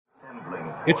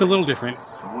It's a little different.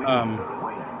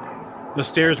 The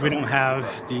stairs we don't have,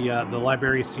 the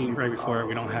library scene right before it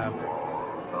we don't have,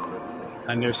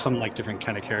 and there's some like different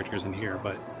kind of characters in here.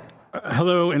 But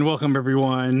hello and welcome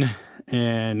everyone,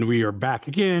 and we are back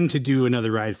again to do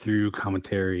another ride through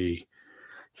commentary.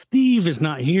 Steve is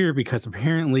not here because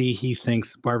apparently he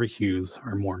thinks barbecues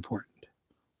are more important.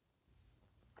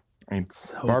 I mean,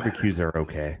 barbecues are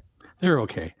okay. They're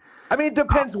okay. I mean, it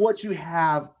depends what you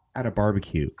have at a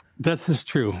barbecue. This is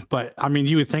true, but I mean,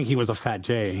 you would think he was a fat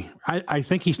J. I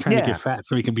think he's trying to get fat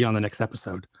so he can be on the next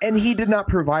episode. And he did not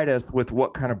provide us with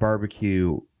what kind of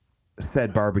barbecue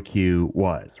said barbecue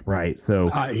was, right? So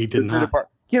he did not.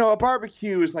 A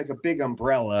barbecue is like a big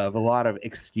umbrella of a lot of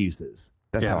excuses.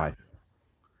 That's how I feel.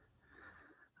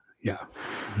 Yeah.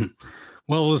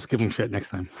 Well, let's give him shit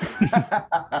next time.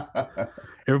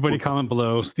 Everybody comment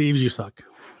below. Steve, you suck.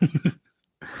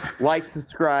 Like,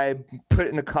 subscribe, put it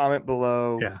in the comment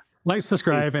below. Yeah. Like,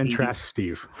 subscribe, and trash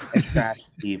Steve. And trash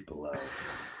Steve below.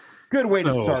 Good way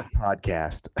to start a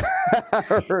podcast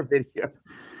or a video.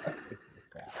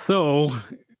 So,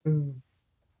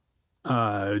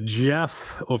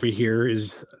 Jeff over here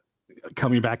is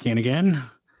coming back in again,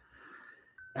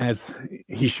 as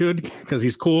he should, because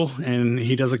he's cool and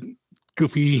he does a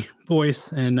goofy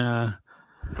voice. And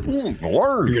here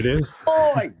it is.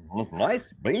 Oh, nice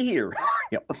to be here.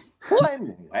 Well,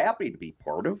 I'm happy to be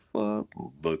part of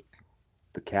the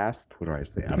cast. What do I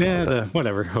say? The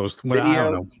whatever host. I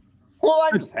don't know. Well,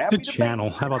 I'm just happy. The channel.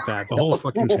 How about that? The whole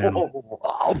fucking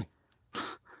channel.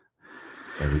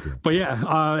 But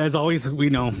yeah, as always, we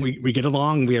get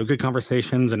along. We have good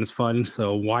conversations, and it's fun.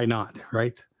 So why not,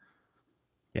 right?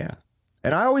 Yeah.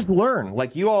 And I always learn.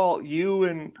 Like you all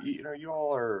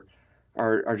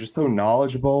are just so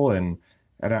knowledgeable, and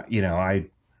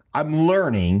I'm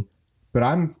learning, but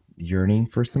I'm yearning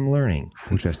for some learning,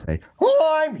 which I say,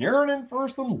 I'm yearning for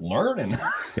some learning.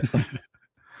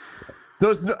 So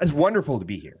it's wonderful to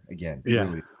be here again. Yeah.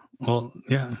 Really. Well,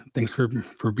 yeah. Thanks for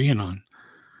being on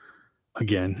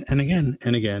again and again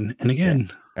and again and again.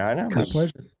 Yeah, I know. My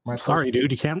pleasure. Sorry,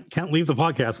 dude. You can't leave the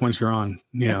podcast once you're on.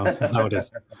 This is how it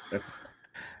is.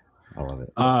 I love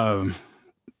it.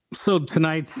 So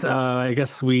tonight, I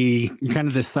guess we kind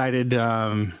of decided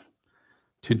to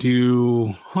do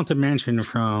Haunted Mansion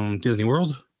from Disney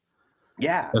World.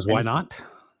 Yeah. Because why not?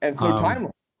 And so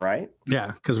timely, right?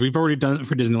 Yeah, because we've already done it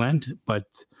for Disneyland, but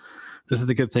this is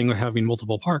the good thing with having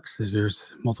multiple parks, is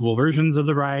there's multiple versions of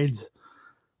the rides.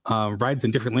 Rides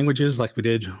in different languages, like we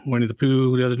did Winnie the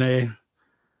Pooh the other day.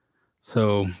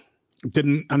 So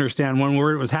didn't understand one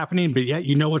word was happening, but yet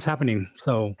you know what's happening.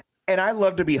 So. And I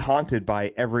love to be haunted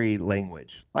by every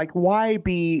language. Like, why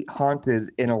be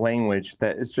haunted in a language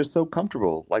that is just so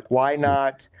comfortable? Like, why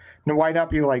not? Why not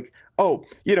be like,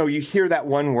 you hear that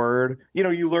one word,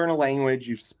 you learn a language,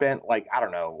 you've spent like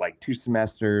 2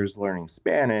 semesters learning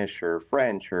Spanish or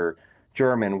French or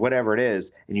German, whatever it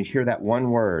is, and you hear that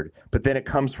one word, but then it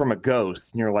comes from a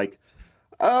ghost, and you're like,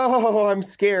 oh, I'm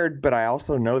scared, but I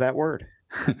also know that word.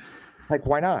 Like,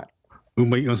 why not? Por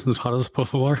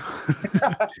favor.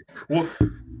 Well,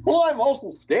 I'm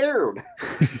also scared.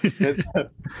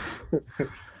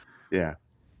 Yeah.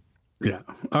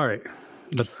 All right.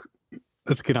 Let's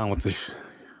get on with this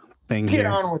thing. Get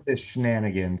on with this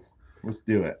shenanigans. Let's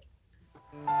do it.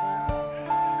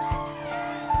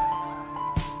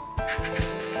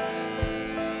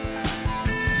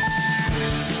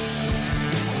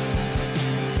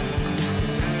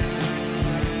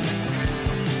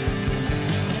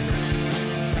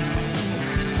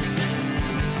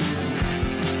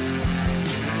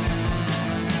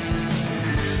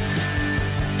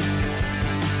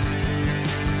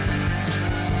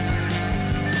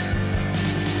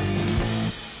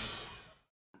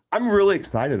 I'm really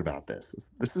excited about this.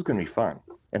 This is going to be fun.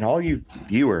 And all you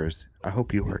viewers, I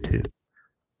hope you are too.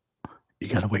 You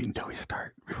got to wait until we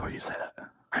start before you say that.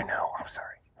 I know. I'm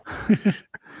sorry.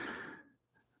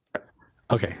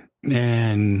 Okay.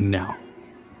 And now.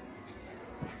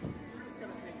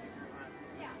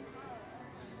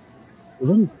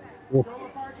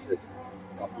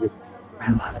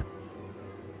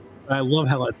 I love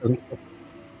how it doesn't.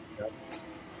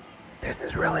 This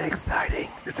is really exciting.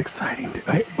 It's exciting.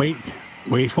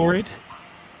 Wait for it.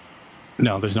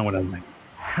 No, there's no one on there.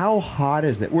 How hot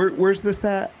is it? Where's this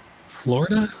at?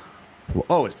 Florida?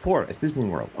 Oh, it's Florida. It's Disney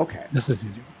World. Okay. This is.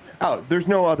 Oh, there's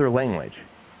no other language.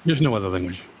 There's no other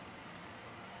language.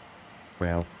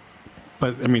 Well,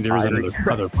 but I mean, there was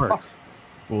other parts.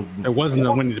 Well, there wasn't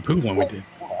a Winnie the Pooh one we did.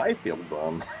 I feel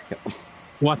dumb.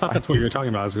 Well, I thought that's what you were talking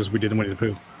about, is because we did Winnie the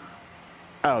Pooh.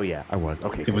 Oh yeah, I was.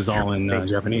 Okay. It was all in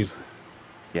Japanese.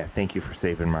 Yeah, thank you for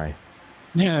saving my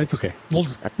Yeah, it's okay. We'll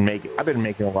just, I've been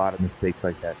making a lot of mistakes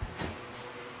like that.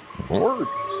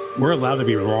 we're allowed to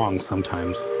be wrong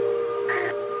sometimes.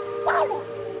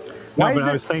 Why No, but is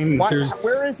I was saying there's.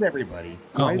 where is everybody?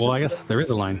 Oh, well, I guess there is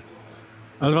a line.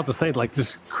 I was about to say, like,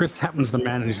 this Chris happens to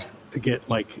manage to get,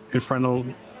 like, in front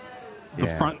of the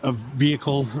front of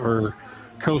vehicles or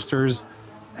coasters,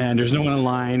 and there's no one in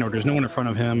line, or there's no one in front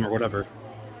of him, or whatever.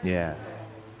 Yeah.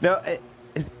 No,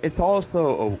 it's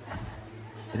also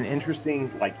an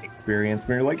interesting, like, experience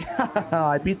when you're like,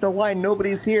 I beat the line,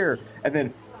 nobody's here. And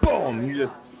then, boom, you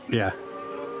just... Yeah.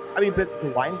 I mean, but the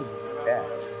line was just bad.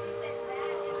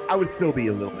 I would still be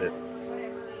a little bit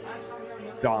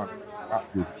daunted.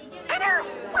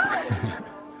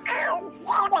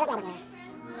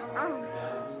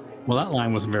 Well, that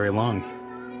line wasn't very long.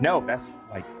 No, that's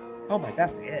like, oh my,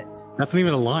 that's it. That's not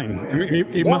even a line. I mean,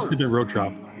 it must have been road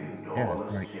drop. Yeah, that's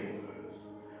right.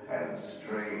 And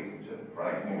strange and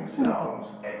frightening sounds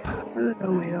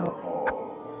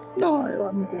No,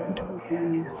 I'm going to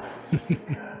be.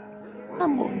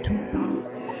 I'm going to be.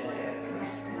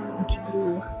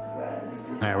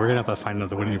 All right, we're gonna have to find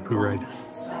another Winnie the Pooh ride.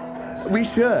 We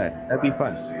should. That'd be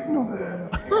fun.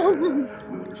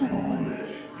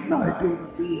 I do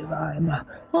believe I'm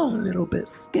a little bit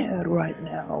scared right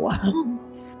now.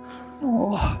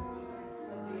 Oh,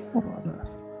 brother.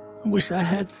 I wish I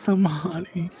had some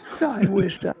honey. I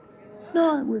wish I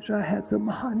had some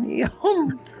honey.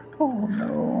 Oh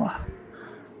no.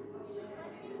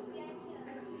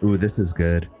 Ooh, this is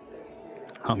good.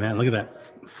 Oh man, look at that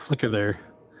flicker there.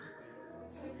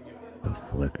 The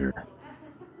flicker.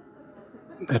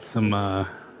 That's some hurts.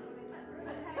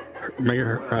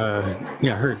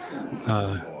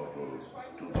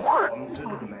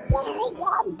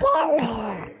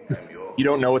 You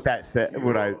don't know what that said.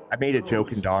 What I made a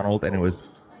joke in Donald, and it was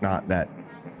not that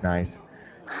nice.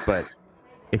 But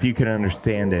if you can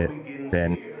understand it,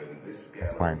 then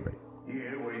that's fine. But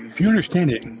If you understand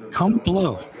it, comment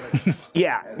below.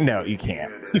 yeah, no, you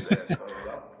can't.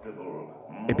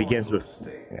 It begins with.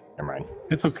 Yeah, never mind.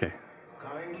 It's okay.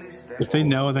 If they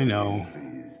know, they know.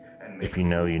 If you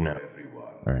know, you know.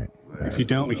 All right. If you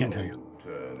don't, we can't tell you.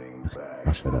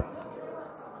 I'll shut up.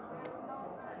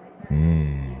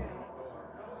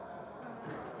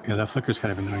 Yeah, that flicker's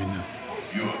kind of annoying though.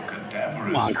 your cadaverous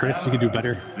Come on, Chris, you can do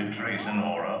better. betrays an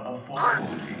aura of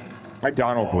foreboding. My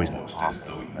Donald voice is As awesome.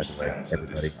 though you By the way, sense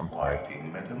everybody, this I'm sorry.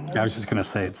 flighting metamorphosis. I was just gonna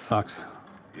say it sucks.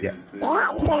 Yeah. Is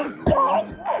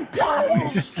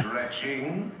this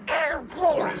stretching? Or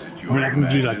is it I your mean, I can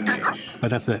do that, imagination? but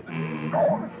that's it. And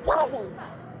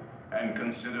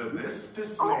consider this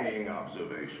dismaying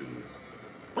observation.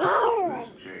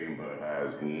 This chamber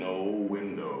has no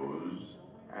windows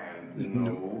and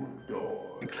no doors.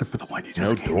 Except for the one you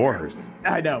No just came doors.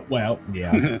 I know. Well,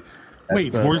 yeah.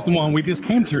 Wait, where's the one we just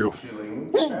came through?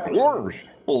 Chilling Doors.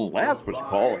 Well, that's what you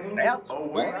call it. That's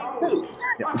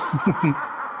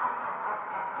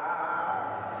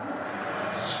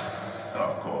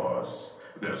Of course,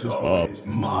 there's always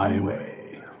My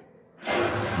way.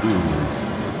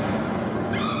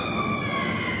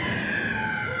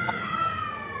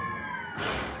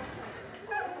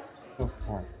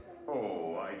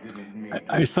 Oh, I didn't mean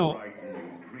I saw frighten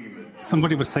you prematurely.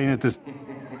 somebody was saying that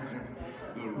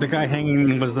the guy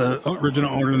hanging was the original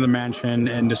owner of the mansion,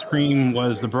 and the scream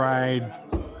was the bride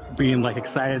being like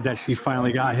excited that she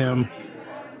finally got him.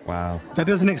 Wow. That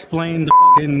doesn't explain the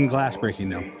fucking glass breaking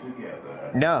though.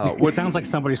 No. It sounds like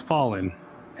somebody's fallen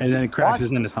and then it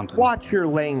crashes into something. Watch your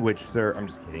language, sir. I'm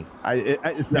just kidding.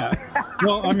 It's Yeah.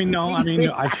 Well, I mean, no,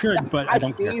 I should, but I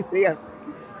don't care.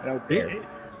 I don't care.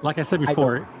 Like I said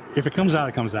before, if it comes out,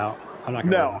 it comes out. I'm not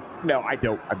gonna. No, I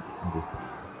don't. I'm just.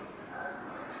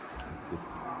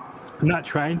 I'm not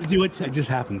trying to do it. It just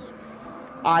happens.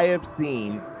 I have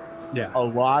seen Yeah. a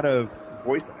lot of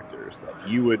voice actors that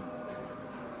you would,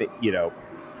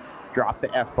 drop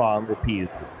the F-bomb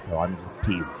repeatedly. So I'm just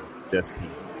teasing.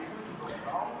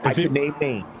 I can name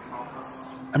names.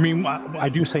 I mean, I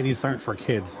do say these aren't for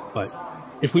kids, but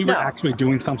if we were actually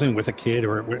doing something with a kid,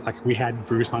 or like we had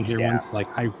Bruce on here once, like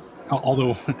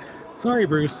although, sorry,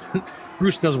 Bruce,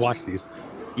 Bruce does watch these.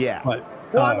 Yeah. But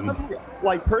well,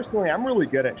 like personally, I'm really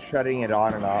good at shutting it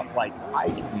on and off. Like I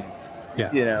can,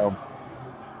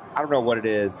 I don't know what it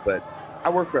is, but I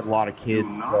work with a lot of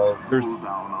kids, so there's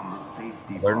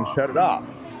learn to shut it off.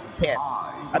 Can't.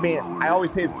 I mean, I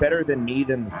always say it's better than me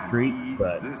than the streets,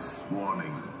 but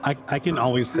I can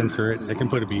always censor it. I can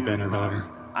put a beep in or whatever.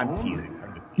 I'm teasing.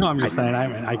 I'm just saying.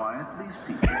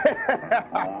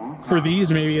 For these,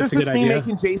 maybe it's a good idea.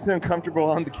 Making Jason uncomfortable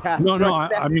on the couch. No.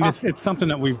 I mean, it's something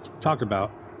that we've talked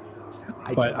about.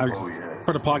 But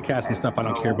for the podcast and stuff, I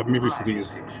don't care. But maybe for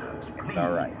these, It's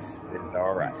all right. It's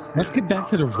all right. let's get back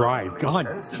to the ride. God,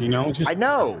 you know, just I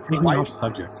know. taking off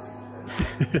subject.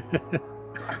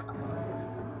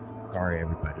 Sorry,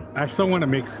 everybody. I still want to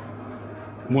make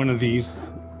one of these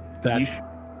that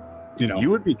you know. You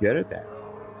would be good at that.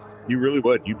 You really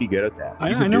would. You'd be good at that.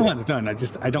 I know how it's done.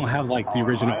 I don't have like the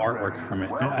original artwork from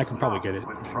it. I can probably get it.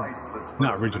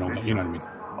 Not original, but you know what I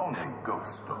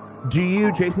mean. Do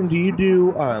you, Jason? Do you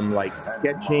do like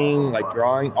sketching, like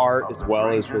drawing art as well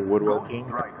as your woodworking?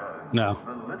 No,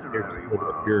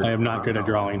 I am not good at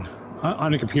drawing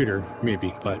on a computer,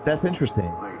 maybe, but That's interesting.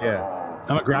 Yeah.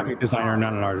 I'm a graphic designer,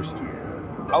 not an artist.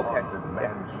 Okay.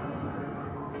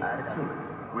 Actually,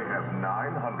 we have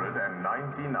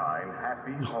 999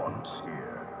 happy haunts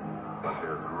here, but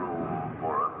there's room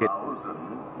for 1,000.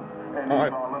 Any All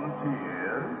right.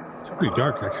 volunteers? It's pretty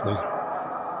dark, actually.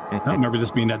 I don't remember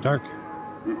this being that dark.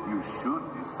 If you should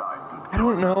decide to I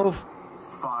don't know if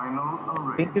final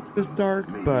I think it's this dark,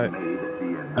 but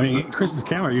I mean, Chris's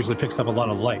camera usually picks up a lot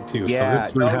of light too, Yeah, so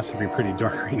this room has to be pretty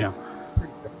dark right now.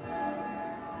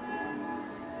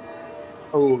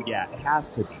 oh yeah, it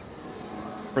has to be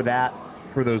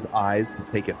for those eyes to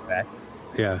take effect.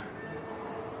 Yeah.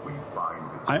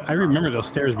 I remember those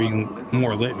stairs being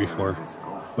more lit before.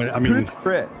 But I mean, Who's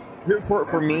Chris?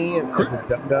 For me, it's a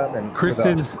dum-dum and Chris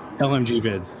is LMG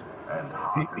Vids.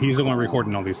 He's the one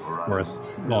recording all these for us.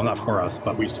 Well, not for us,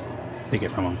 but we take it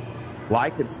from him.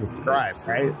 like and subscribe,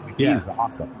 right? Yeah. He's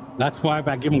awesome. That's why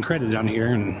I give him credit down here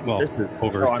and, well, This is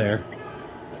over there.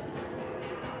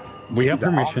 We have He's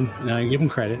permission, awesome. and I give him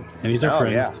credit, and he's our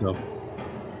friend. yeah. So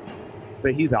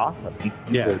But he's awesome. He's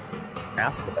Yeah. a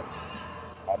master.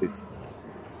 Obviously.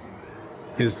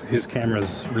 his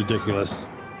camera's ridiculous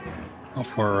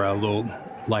for low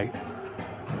light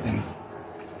things.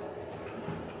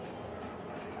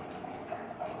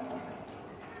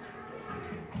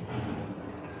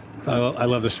 So I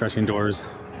love the stretching doors.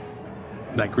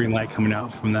 That green light coming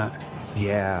out from that.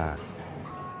 Yeah.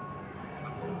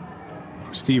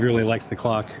 Steve really likes the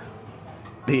clock.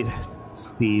 Dude,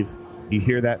 Steve. You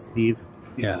hear that, Steve?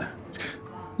 Yeah.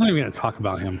 I'm not even going to talk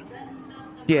about him.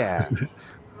 Yeah.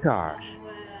 Gosh.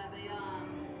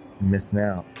 Missing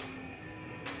out.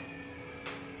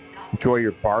 Enjoy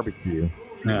your barbecue.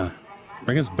 Yeah.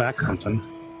 Bring us back something.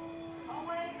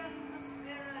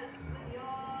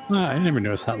 I never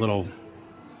noticed that little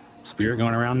spirit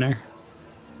going around there.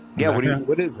 Yeah, Background.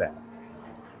 what is that?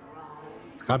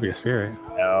 It's gotta be a spirit.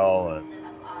 Hell,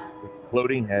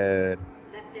 floating head.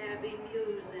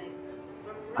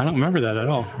 I don't remember that at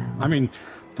all. I mean,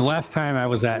 the last time I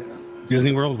was at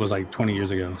Disney World was like 20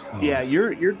 years ago. So. Yeah,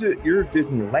 you're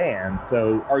Disneyland.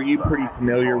 So, are you pretty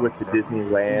familiar with the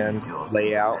Disneyland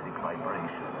layout?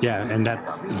 Yeah, and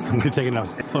that's somebody taking a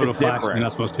photo It's flash. different, You're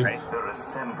not supposed to. right?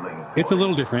 It's a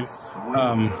little different.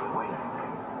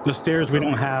 The stairs we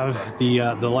don't have. The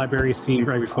library scene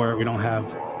right before it we don't have.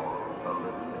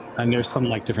 And there's some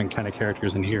like different kind of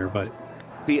characters in here, but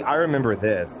See, I remember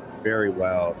this very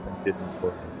well from Disney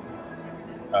World.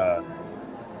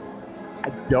 I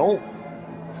don't.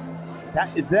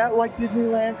 Is that like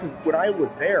Disneyland? Because when I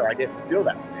was there, I didn't feel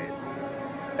that way,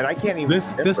 and I can't even.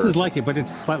 this remember. is like it, but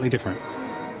it's slightly different.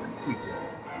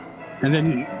 And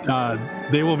then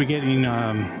they will be getting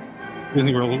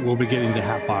Disney World will be getting the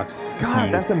hat box. God,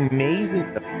 soon. that's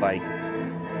amazing. Like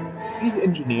these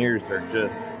engineers are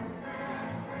just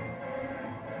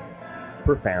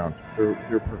profound.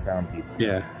 They're profound people.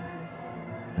 Yeah.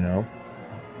 You know.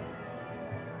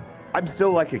 I'm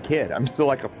still like a kid. I'm still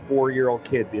like a 4-year-old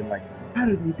kid being like, how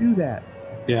did they do that?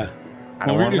 Yeah. I Well, don't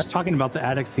we were wanna- just talking about the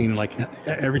attic scene. Like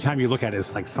every time you look at it,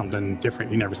 it's like something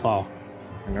different you never saw.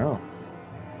 I know.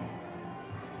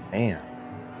 Man.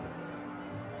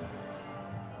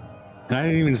 And I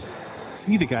didn't even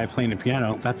see the guy playing the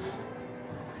piano.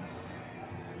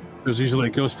 There's usually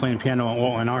a ghost playing piano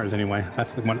on ours anyway.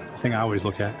 That's the one thing I always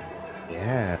look at.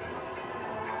 Yeah.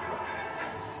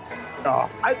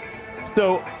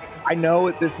 So I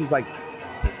know this is like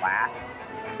black,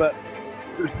 but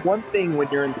there's one thing when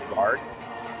you're in the dark,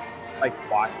 like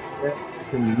watching this.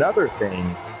 It's another thing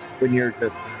when you're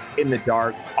just in the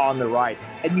dark on the ride,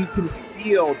 and you can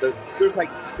feel there's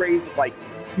like sprays of like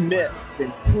mist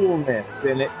and coolness,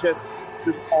 and there's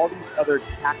all these other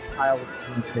tactile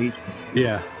sensations.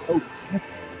 Yeah. Oh.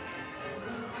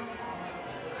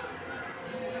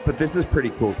 But this is pretty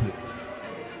cool too.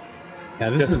 Yeah,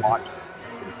 this Just is. watching.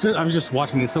 I'm just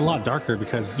watching. It's a lot darker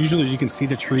because usually you can see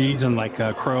the trees and like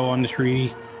a crow on the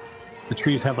tree. The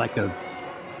trees have like a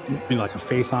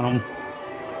face on them.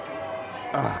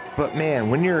 But man,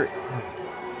 when you're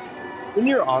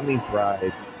on these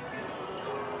rides,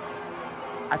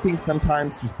 I think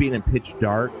sometimes just being in pitch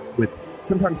dark with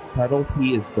sometimes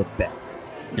subtlety is the best.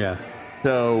 Yeah.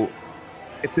 So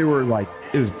if there were like,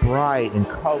 it was bright and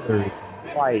colors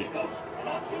and light,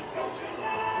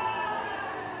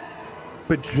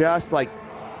 but just like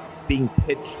being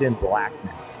pitched in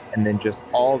blackness and then just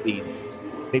all these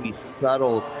maybe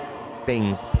subtle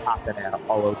things popping out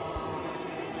all over the place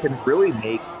can really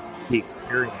make the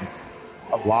experience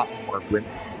a lot more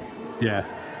whimsical. Yeah.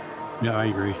 Yeah, I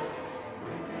agree.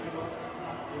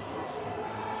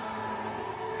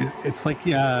 It's like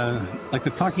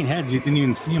the talking heads, you didn't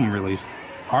even see them really.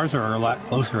 Ours are a lot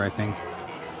closer, I think. There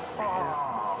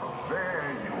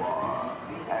you are.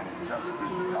 And just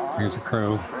in time. Here's a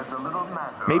crow. There's a little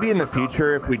matter. Maybe in the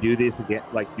future, if we do this again,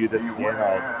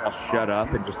 I'll shut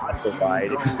up and just let the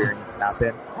ride experience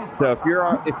happen. So if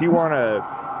you want to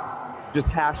just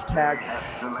hashtag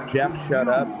Jeff shut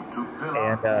up,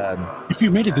 and if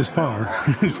you made it this far,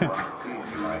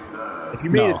 if you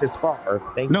made it this far,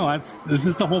 thank you. No, this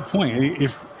is the whole point.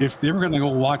 If they were going to go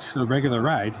watch the regular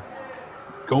ride,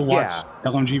 go watch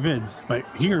LMG vids. But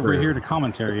here we're here to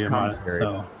commentary about it.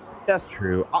 So that's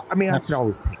true. I mean, I can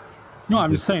always take. No,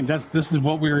 I'm just saying this is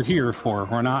what we're here for.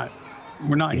 We're not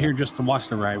here just to watch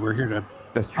the ride. We're here to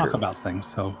talk about things.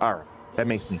 So all right, that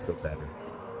makes me feel better.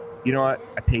 You know what?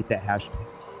 I take that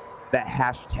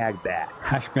hashtag back.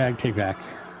 Hashtag take back.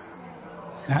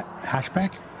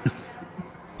 Hashback?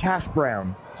 Hash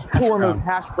brown. Just pour one of those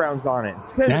hash browns on it.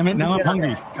 Damn it, now I'm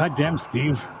hungry. God damn,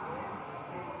 Steve.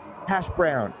 Hash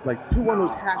brown. Like, put one of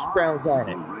those hash browns on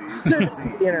it. Send it to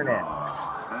the internet.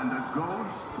 And a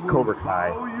ghost will Cobra Kai.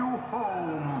 follow you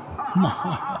home.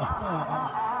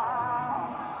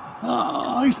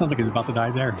 Oh, he sounds like he's about to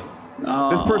die there. Oh.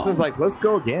 This person's like, let's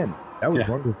go again. That was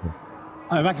wonderful.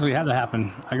 I've actually had that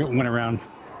happen. I went around.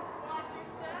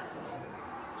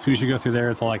 As soon as you go through there,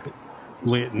 it's all like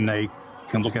lit and they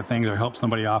can look at things or help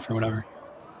somebody off or whatever.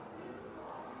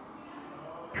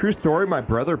 True story. My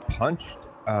brother punched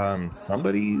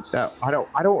somebody that I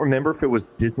don't remember if it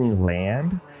was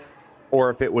Disneyland or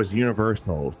if it was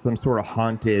Universal, some sort of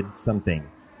haunted something.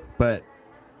 But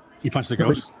he punched the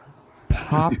ghost.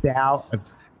 Popped out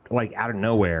of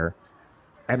nowhere,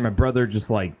 and my brother just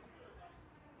got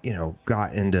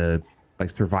into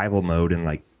survival mode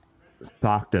and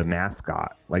stalked a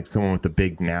mascot, like someone with a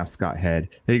big mascot head.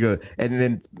 There you go. And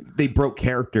then they broke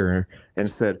character and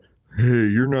said, "Hey,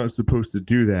 you're not supposed to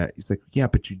do that." He's like, "Yeah,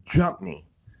 but you jumped me."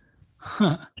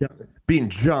 Huh. Being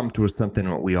jumped was something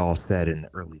that we all said in the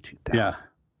early 2000s. Yeah.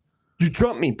 You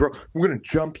jumped me, bro. I'm going to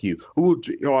jump you. Oh,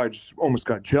 I just almost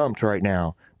got jumped right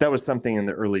now. That was something in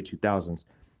the early 2000s.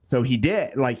 So he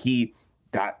did.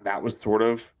 That was sort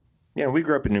of, we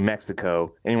grew up in New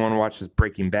Mexico. Anyone watches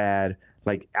Breaking Bad,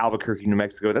 Albuquerque, New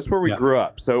Mexico, that's where we grew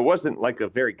up. So it wasn't a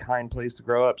very kind place to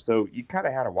grow up. So you kind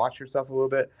of had to watch yourself a little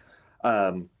bit.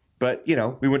 But,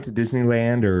 we went to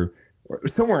Disneyland or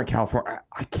somewhere in California.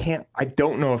 I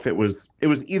don't know if it was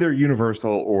either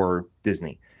Universal or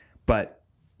Disney, but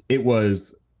it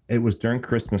was during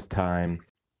Christmas time.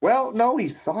 Well, no, he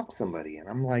socked somebody, and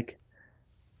I'm a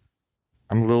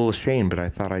little ashamed, but I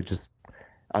thought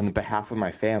on the behalf of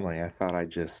my family, I thought I'd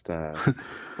just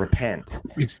repent.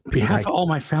 It's behalf of all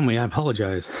my family, I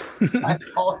apologize. I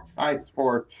apologize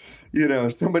for,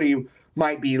 somebody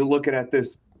might be looking at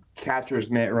this catcher's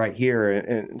mitt right here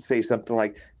and say something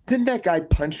like, "Didn't that guy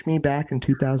punch me back in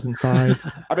 2005?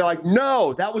 I'd be like,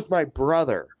 "No, that was my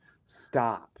brother.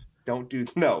 Stop.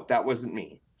 No, that wasn't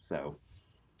me." So,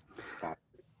 stop.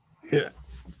 Yeah.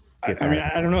 I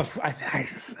don't know if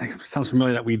it sounds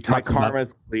familiar that we talked about. My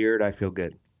karma's cleared. I feel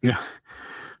good. Yeah.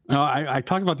 No, I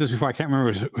talked about this before. I can't remember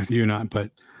if it was with you or not,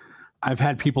 but I've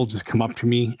had people just come up to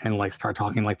me and start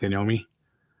talking like they know me.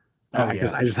 I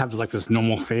just have this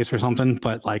normal face or something,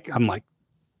 but I'm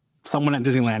someone at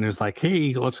Disneyland who's like,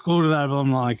 "Hey, let's go to that." But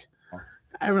I'm like,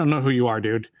 "I don't know who you are,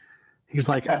 dude." He's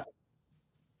like,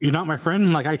 "You're not my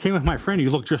friend?" I came with my friend.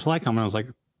 You look just like him. And I was like,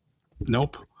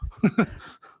 "Nope."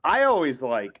 I always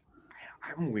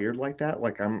I'm weird like that.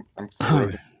 I'm sort of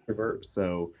an introvert,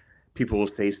 so people will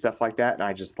say stuff like that, and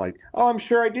I just "Oh, I'm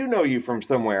sure I do know you from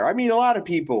somewhere. I meet a lot of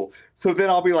people." So then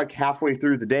I'll be halfway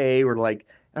through the day, or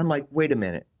I'm like, "Wait a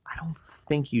minute, I don't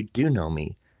think you do know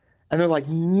me." And they're like,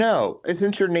 "No,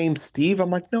 isn't your name Steve?"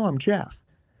 I'm like, "No, I'm Jeff.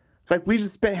 We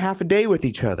just spent half a day with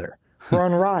each other. We're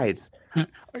on rides."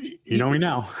 You know me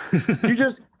now. You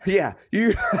just, we're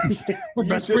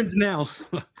best friends now.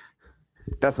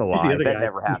 That's a lie. That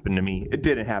never happened to me. It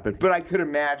didn't happen, but I could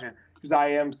imagine because I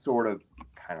am sort of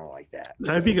kind of like that.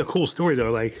 That'd be a cool story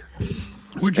though.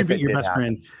 Where'd you meet your best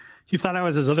friend? He thought I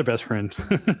was his other best friend.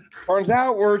 Turns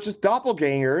out we're just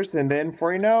doppelgangers, and then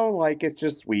before you know, like it's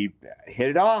just we hit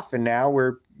it off, and now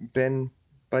we're been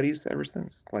buddies ever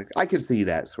since. Like I could see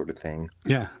that sort of thing.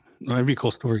 Yeah, that'd be a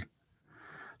cool story.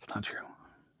 It's not true.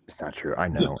 It's not true. I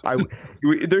know.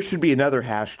 There should be another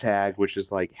hashtag, which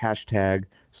is like hashtag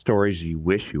stories you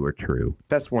wish you were true.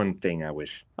 That's one thing I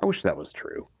wish. I wish that was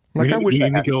true. Like we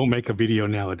need to go make a video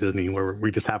now at Disney where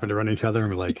we just happen to run each other and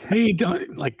we're like, hey,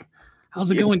 like, how's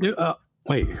it going?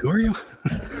 Wait, who are you?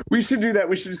 We should do that.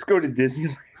 We should just go to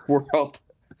Disney World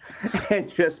and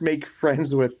just make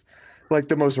friends with like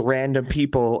the most random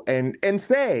people and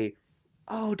say,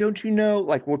 oh, don't you know?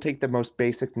 Like we'll take the most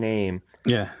basic name.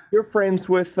 Yeah. You're friends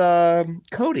with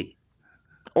Cody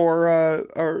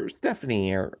or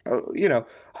Stephanie or, you know,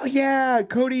 oh yeah,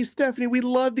 Cody, Stephanie, we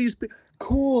love these.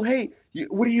 Cool. Hey,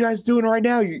 what are you guys doing right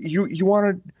now? Do you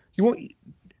want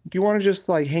to just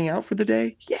like hang out for the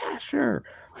day? Yeah, sure.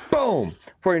 Boom.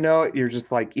 Before you know it, you're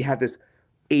just like, you have this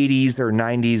 80s or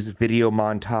 90s video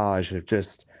montage of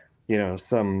just, you know,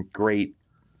 some great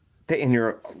in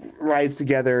your rides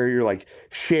together. You're like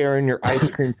sharing your ice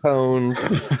cream cones.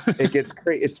 It gets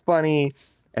great. It's funny.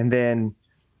 And then,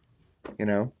 you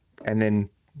know, and then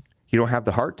you don't have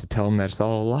the heart to tell them that it's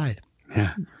all a lie.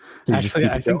 Yeah. So actually,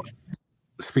 I think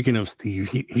speaking of Steve,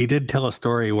 he did tell a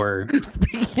story where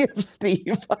speaking of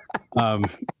Steve,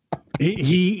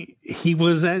 he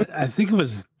was at, I think it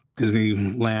was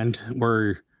Disneyland,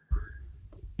 where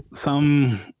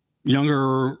some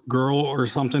younger girl or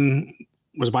something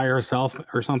was by herself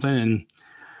or something, and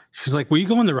she's like, will you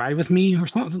go on the ride with me or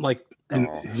something, like, and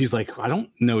he's like, I don't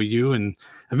know you. And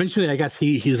eventually I guess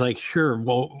he's like, sure,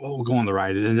 we'll go on the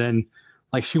ride. And then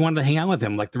like she wanted to hang out with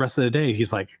him like the rest of the day.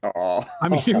 He's like,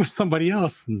 I'm here with somebody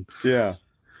else. And, yeah,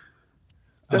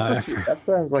 that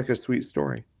sounds like a sweet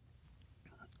story.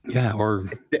 Yeah, or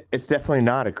it's definitely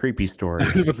not a creepy story. I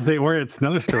was about to say, or it's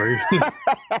another story.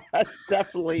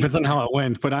 Definitely depends on how it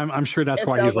went, but I'm sure that's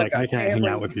why he's like, I can't hang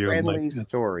out with you. Friendly like,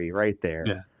 story right there.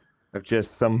 Yeah, of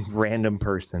just some random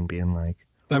person being like,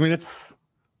 I mean, that's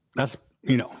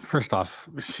you know, first off,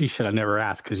 she should have never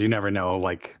asked, because you never know,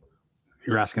 like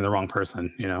you're asking the wrong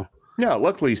person, you know. No,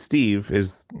 luckily Steve.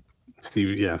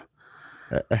 Yeah,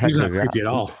 he's not creepy at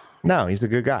all. No, he's a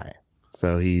good guy.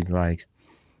 So he like.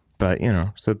 But you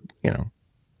know,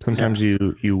 sometimes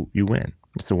you win.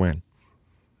 It's a win.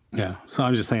 Yeah. So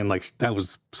I'm just saying, like, that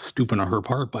was stupid on her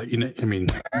part. But you know, I mean,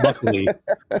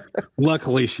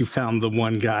 luckily she found the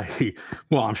one guy.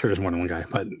 Well, I'm sure there's more than one guy,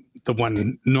 but the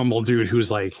one normal dude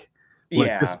who's like, look,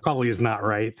 this probably is not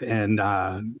right, and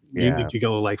you need to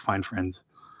go like find friends.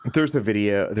 There's a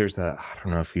video. I don't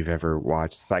know if you've ever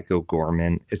watched Psycho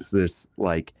Gorman. It's this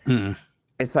like,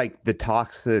 it's like the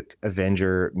Toxic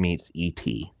Avenger meets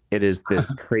E.T. It is this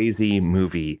crazy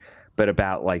movie, but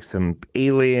about like some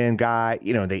alien guy.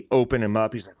 You know, they open him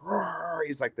up. He's like, roar!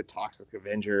 He's like the Toxic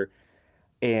Avenger,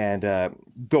 and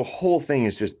the whole thing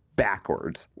is just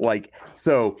backwards. Like,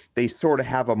 so they sort of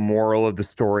have a moral of the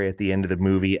story at the end of the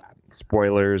movie.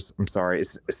 Spoilers. I'm sorry.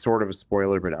 It's sort of a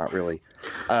spoiler, but not really.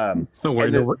 Don't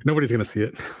worry. Nobody's gonna see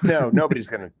it. No, nobody's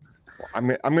gonna. I'm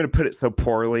gonna put it so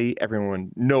poorly.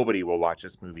 Nobody will watch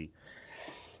this movie.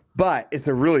 But it's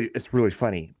really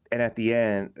funny. And at the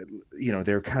end, you know,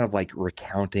 they're kind of like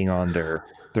recounting on the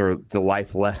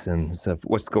life lessons of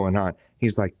what's going on.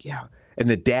 He's like, yeah. And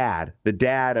the dad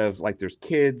of like, there's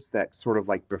kids that sort of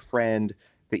like befriend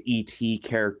the E.T.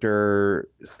 character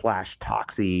 /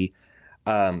 Toxie.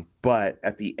 But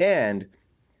at the end,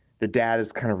 the dad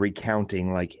is kind of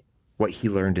recounting like what he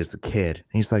learned as a kid.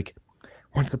 And he's like,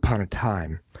 once upon a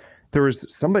time, there was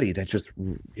somebody that just,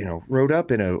 you know, rode up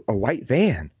in a white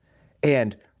van,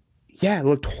 and yeah, it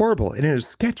looked horrible and it was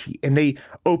sketchy. And they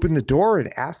opened the door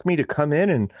and asked me to come in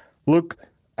and look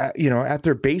at, you know, at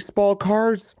their baseball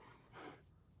cards.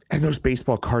 And those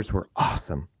baseball cards were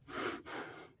awesome.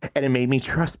 And it made me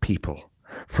trust people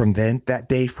from that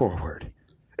day forward.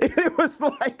 It was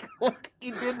like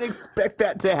you didn't expect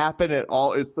that to happen at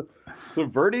all. It's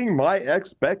subverting my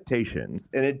expectations.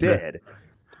 And it did.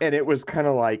 And it was kind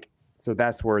of like, so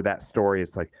that's where that story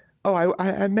is like, oh,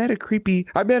 I met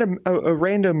a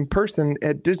random person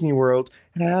at Disney World,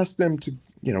 and I asked them to,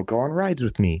 you know, go on rides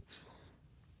with me.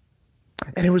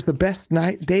 And it was the best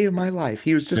day of my life.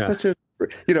 He was just such a,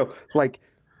 you know, like,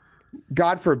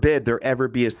 God forbid there ever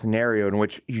be a scenario in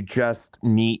which you just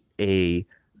meet a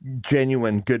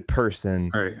genuine good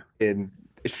person in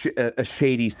a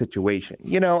shady situation.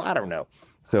 You know, I don't know.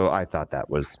 So I thought that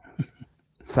was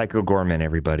Psycho Gorman,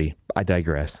 everybody. I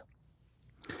digress.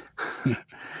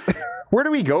 Where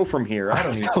do we go from here? I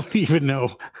don't even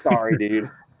know. Sorry, dude.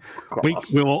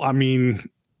 I mean,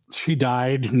 She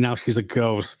died. Now she's a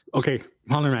ghost. Okay,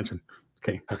 Haunted Mansion.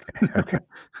 Okay. Okay.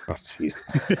 Oh, jeez.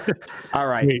 All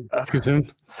right. Wait, it's too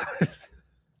soon.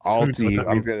 All to you.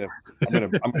 I'm gonna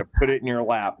put it in your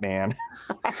lap, man.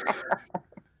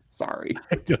 Sorry.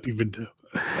 I don't even know.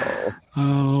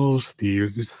 Oh,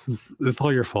 Steve, this is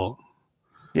all your fault.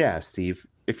 Yeah, Steve.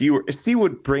 If Steve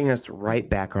would bring us right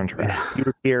back on track. If he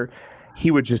was here,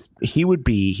 he would just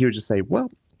say, well,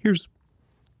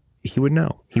 he would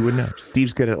know. He would know.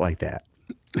 Steve's good at like that.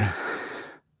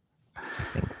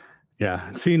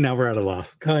 Yeah. See, now we're at a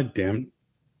loss. God damn.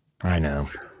 I know.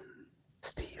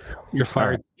 Steve. You're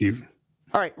fired, Steve.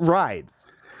 All right, rides.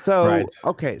 So Rides.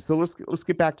 okay, so let's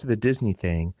get back to the Disney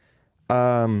thing.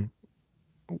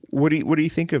 What do you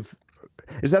think of?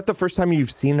 Is that the first time you've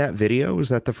seen that video? Is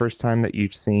that the first time that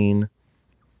you've seen?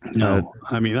 No,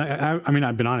 I mean, I mean,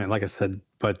 I've been on it, like I said,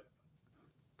 but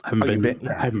I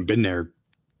haven't been there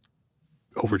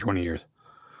over 20 years.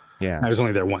 Yeah, I was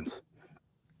only there once.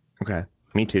 Okay,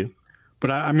 me too.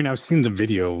 But I mean, I've seen the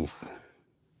video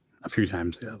a few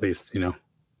times at least,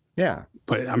 Yeah,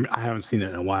 but I haven't seen it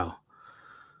in a while.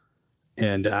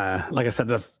 And like I said,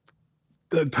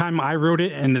 the time I wrote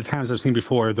it and the times I've seen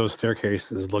before, those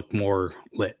staircases look more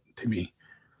lit to me.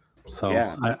 So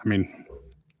yeah. I mean,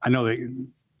 I know that it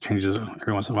changes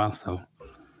every once in a while. So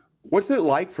what's it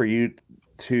like for you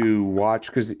to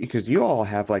watch? Because you all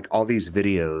have like all these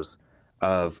videos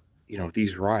of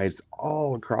these rides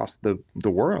all across the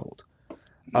world.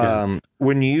 Yeah.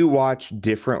 When you watch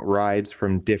different rides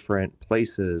from different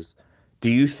places, do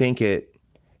you think it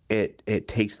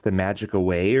takes the magic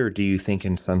away, or do you think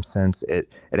in some sense it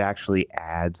actually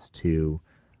adds to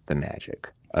the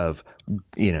magic of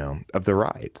the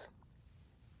rides?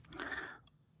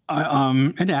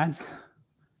 It adds.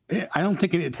 I don't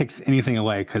think it takes anything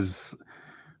away, because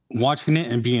watching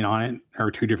it and being on it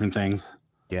are two different things.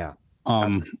 Yeah.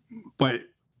 But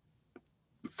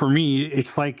for me,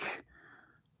 it's like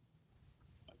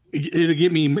it'll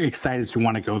get me excited to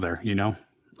want to go there.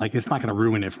 Like it's not going to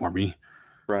ruin it for me.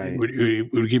 Right.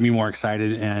 It would get me more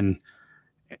excited, and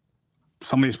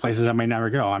some of these places I may never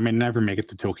go. I may never make it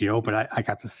to Tokyo, but I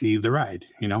got to see the ride.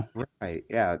 Right.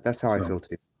 Yeah, that's how I feel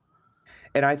too.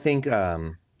 And I think,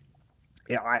 I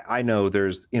know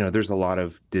there's a lot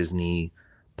of Disney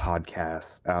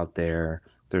podcasts out there.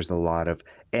 There's a lot of,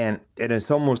 and it's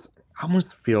almost, I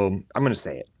almost feel, I'm going to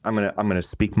say it. I'm going to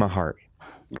speak my heart.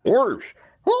 Or,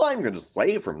 well, I'm going to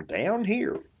say from down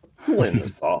here, in the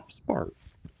soft spot.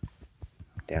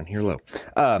 Down here low.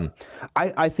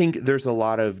 I think there's a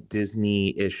lot of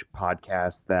Disney-ish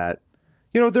podcasts that,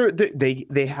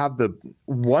 they have the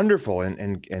wonderful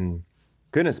and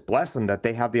goodness bless them that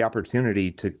they have the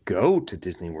opportunity to go to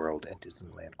Disney World and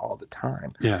Disneyland all the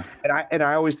time. Yeah. And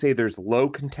I always say there's low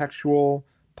contextual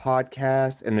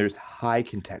podcasts and there's high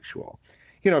contextual.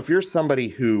 If you're somebody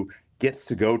who gets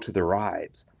to go to the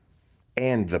rides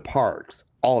and the parks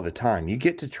all the time, you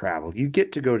get to travel, you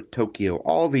get to go to Tokyo,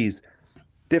 all these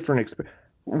different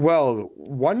well,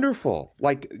 wonderful.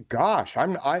 Like, gosh,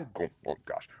 I'm not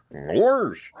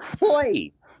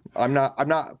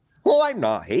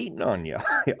hating on you.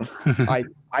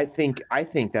 I think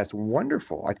that's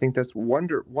wonderful. I think that's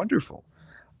wonderful.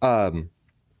 But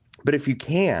if you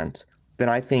can't, then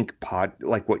I think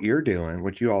like what you're doing,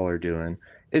 what you all are doing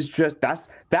is just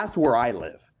that's where I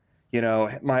live.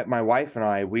 My wife and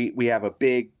I, we do have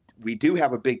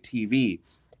a big TV,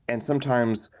 and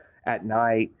sometimes at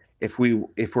night, if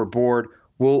we're bored,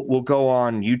 we'll go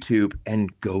on YouTube and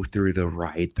go through the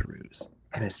ride-throughs.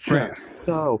 And it's just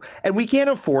and we can't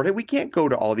afford it. We can't go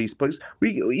to all these places.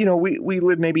 We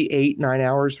live maybe 8-9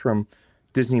 hours from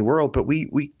Disney World, but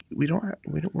we don't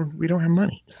have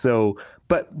money. So,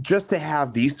 but just to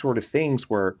have these sort of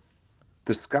things where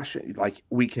discussion, like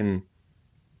we can,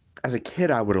 as a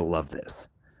kid, I would have loved this.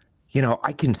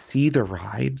 I can see the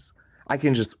rides. I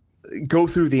can just go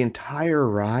through the entire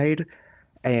ride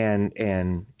and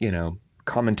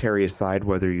commentary aside,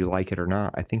 whether you like it or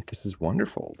not, I think this is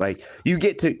wonderful. Like you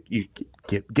get to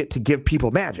give people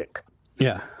magic.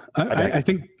 Yeah. I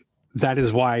think that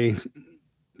is why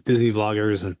Disney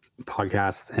vloggers and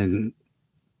podcasts and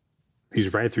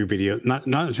these ride-through videos,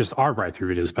 not just our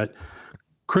ride-through videos, but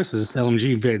Chris's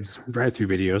LMG vids ride-through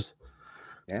videos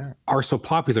are so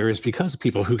popular, is because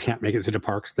people who can't make it to the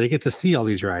parks, they get to see all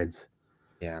these rides.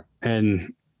 Yeah.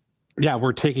 And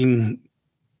we're taking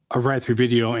a ride-through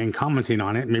video and commenting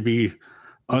on it. Maybe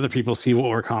other people see what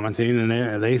we're commenting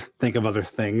and they think of other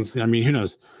things. I mean, who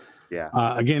knows? Yeah.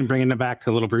 Again, bringing it back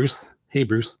to little Bruce. Hey,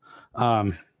 Bruce.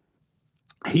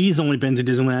 He's only been to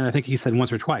Disneyland, I think he said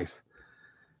once or twice.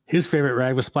 His favorite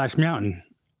ride was Splash Mountain.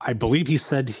 I believe he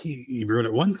said he rode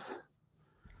it once.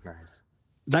 Nice.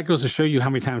 That goes to show you how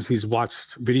many times he's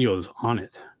watched videos on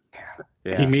it.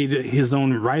 Yeah. He made his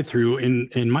own ride through in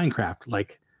Minecraft.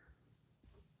 Like,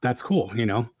 that's cool, you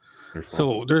know? Wonderful.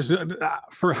 So there's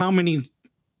for how many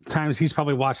times he's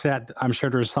probably watched that, I'm sure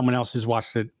there's someone else who's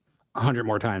watched it 100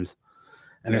 more times.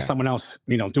 And there's someone else,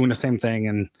 you know, doing the same thing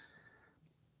and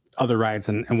other rides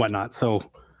and whatnot.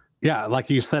 So yeah, like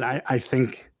you said, I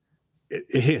think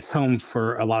it hits home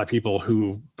for a lot of people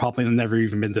who probably have never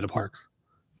even been to the parks,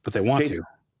 but they want to.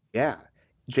 Yeah.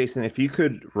 Jason, if you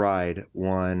could ride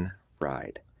one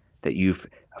ride that you've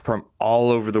from all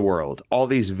over the world, all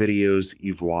these videos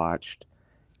you've watched,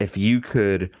 if you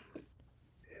could,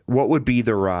 what would be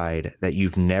the ride that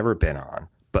you've never been on,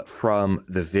 but from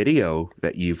the video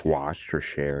that you've watched or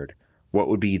shared, what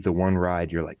would be the one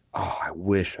ride you're like, oh, I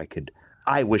wish I could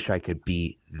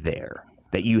be there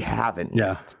that you haven't Yeah.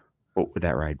 yet? What would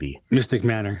that ride be? Mystic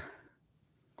Manor.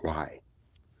 Why?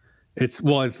 It's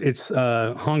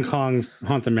Hong Kong's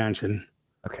Haunted Mansion.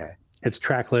 Okay. It's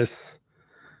trackless.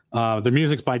 The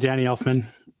music's by Danny Elfman,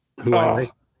 who I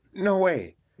like. No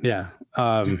way. Yeah.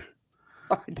 I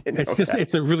didn't know that.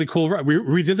 It's a really cool ride.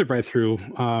 We did the ride through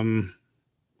a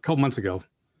couple months ago.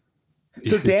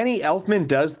 So Danny Elfman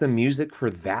does the music for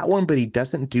that one, but he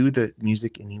doesn't do the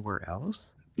music anywhere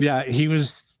else? Yeah, he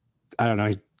was, I don't know,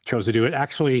 he chose to do it.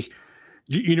 Actually,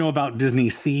 you know about Disney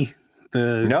Sea,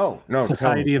 the No,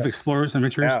 Society of Explorers and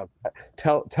Adventurers?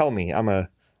 Yeah. Tell me. I'm a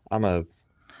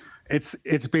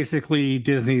It's basically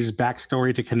Disney's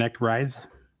backstory to connect rides.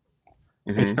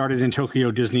 It started in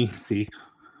Tokyo Disney Sea,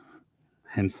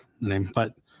 hence the name.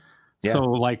 But so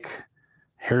like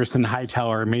Harrison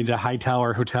Hightower made the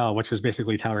Hightower Hotel, which is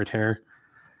basically Tower of Terror.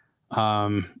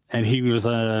 And he was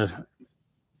a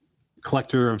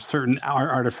collector of certain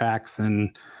artifacts,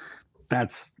 and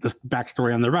that's the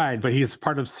backstory on the ride. But he's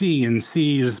part of Sea, and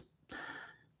Sea's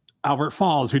Albert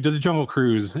Falls, who did the Jungle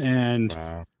Cruise, and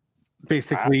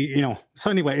basically, you know.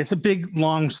 So anyway, it's a big,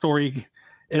 long story.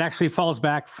 It actually falls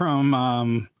back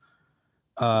from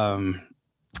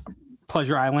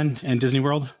Pleasure Island and Disney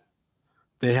World.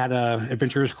 They had a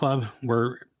Adventurers Club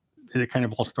where it kind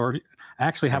of all started. I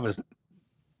actually have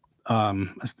a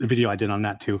video I did on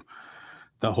that too.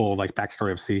 The whole like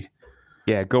backstory of Sea.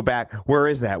 Yeah, go back. Where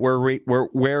is that?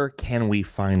 Where can we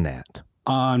find that?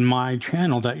 On my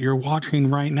channel that you're watching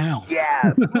right now.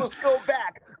 Yes, let's go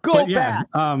back. Go back.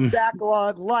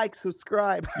 Backlog, like,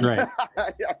 subscribe. Right.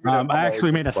 I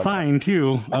actually made a sign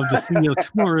too of the Sea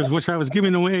Explorers, which I was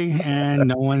giving away, and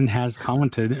no one has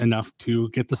commented enough to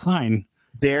get the sign.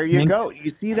 There you go. You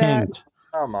see that?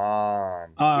 Come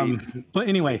on. But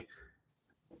anyway,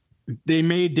 they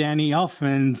made Danny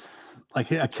Elfman's like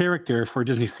a character for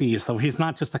Disney Sea, so he's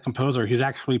not just a composer; he's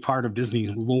actually part of Disney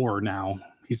lore now.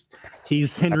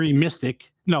 He's Henry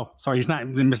Mystic. No, sorry, he's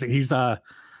not the Mystic. He's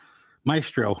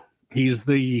Maestro. He is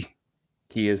the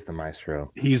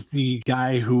maestro. He's the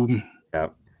guy who.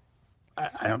 Yep.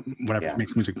 Whatever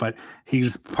makes music, but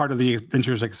he's part of the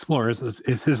Adventures Explorers.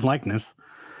 It's his likeness,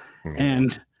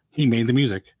 and he made the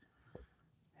music.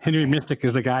 Henry Mystic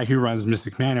is the guy who runs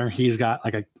Mystic Manor. He's got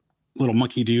like a little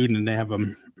monkey dude, and they have a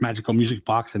magical music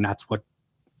box, and that's what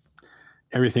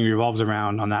everything revolves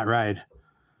around on that ride.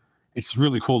 It's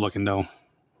really cool looking, though,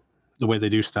 the way they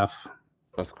do stuff.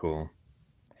 That's cool.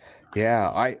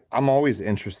 Yeah, I'm always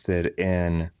interested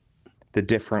in the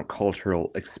different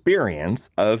cultural experience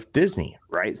of Disney,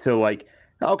 right? So like,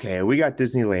 okay, we got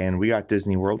Disneyland, we got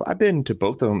Disney World. I've been to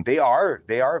both of them. They are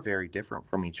very different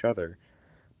from each other.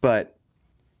 But,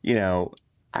 you know,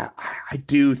 I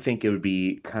do think it would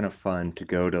be kind of fun to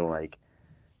go to like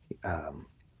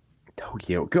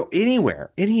Tokyo, go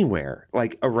anywhere,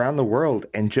 like around the world,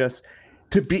 and just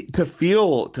to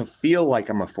feel like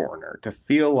I'm a foreigner, to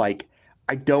feel like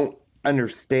I don't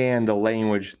understand the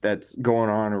language that's going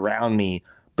on around me,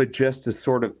 but just to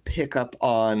sort of pick up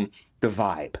on the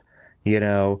vibe, you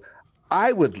know.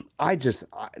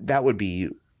 That would be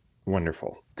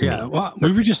wonderful. Yeah, well,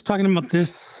 we were just talking about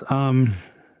this.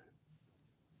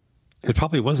 It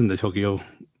probably wasn't the Tokyo.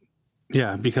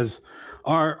 Yeah, because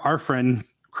our friend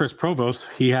Chris Provost,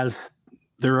 they're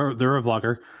a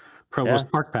vlogger,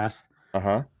 Provost Park Pass.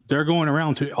 They're going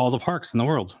around to all the parks in the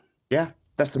world. Yeah,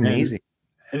 that's amazing.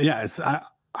 And, yeah,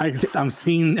 I'm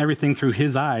seeing everything through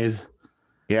his eyes.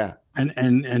 Yeah,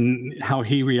 and how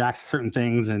he reacts to certain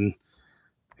things, and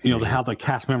you know how the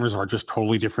cast members are just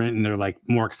totally different, and they're like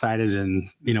more excited, and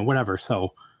you know whatever. So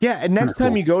yeah, and next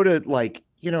time you go to like,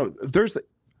 you know,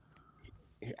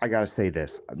 I gotta say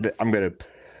this.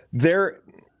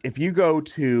 If you go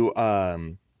to I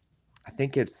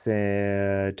think it's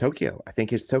Tokyo. I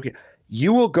think it's Tokyo.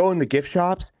 You will go in the gift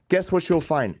shops. Guess what you'll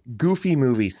find? Goofy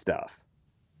movie stuff.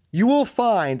 You will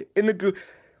find in the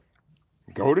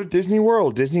go to Disney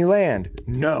World, Disneyland.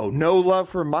 No love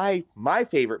for my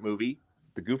favorite movie,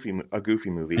 a Goofy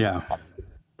movie. Yeah.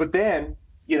 But then,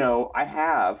 I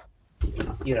have,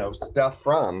 stuff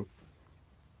from.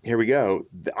 Here we go.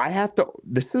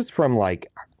 This is from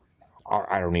like,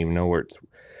 I don't even know where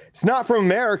it's not from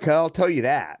America. I'll tell you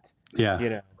that.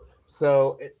 Yeah.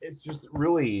 So it's just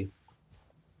really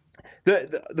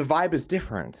the vibe is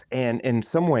different, and in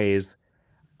some ways,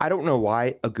 I don't know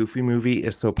why a Goofy movie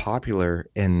is so popular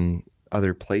in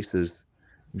other places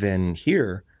than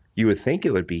here. You would think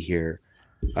it would be here.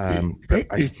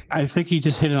 I think you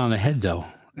just hit it on the head, though.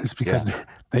 It's because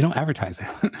they don't advertise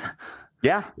it.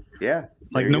 Yeah.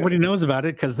 Like nobody knows about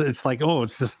it because it's like, oh,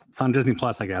 it's on Disney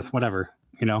Plus, I guess, whatever,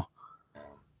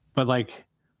 But like,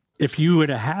 if you were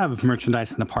to have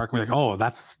merchandise in the park, we're like, oh,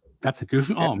 that's a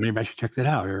Goofy. Oh, maybe I should check that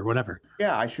out or whatever.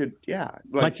 Yeah, I should. Yeah,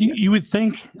 like you would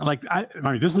think. Like I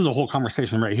mean, this is a whole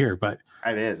conversation right here, but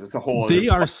it is. It's a whole. They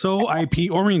are so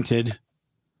IP oriented.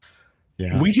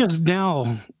 Yeah, we just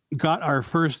now got our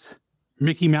first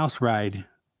Mickey Mouse ride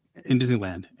in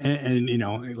Disneyland,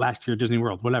 and last year Disney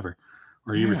World, whatever,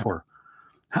 or year before.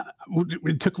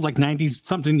 It took like 90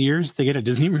 something years to get a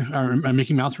Disney or a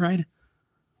Mickey Mouse ride.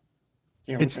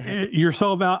 Yeah, you're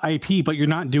so about IP, but you're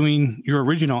not doing your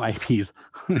original IPs.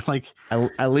 Like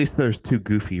at least there's 2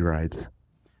 Goofy rides.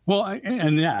 Well,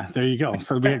 and there you go.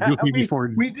 So we had Goofy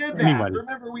before we did that. Anybody.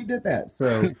 Remember, we did that.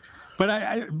 So, but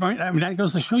I mean, that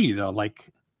goes to show you though,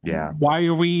 like, why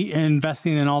are we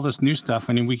investing in all this new stuff?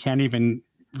 I mean, we can't even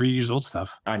reuse old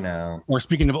stuff. I know. Or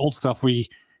speaking of old stuff, we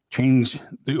change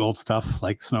the old stuff,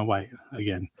 like Snow White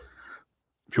again.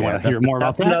 If you want to hear more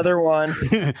about that, another one.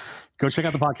 Go check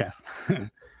out the podcast.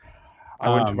 I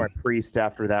went to my priest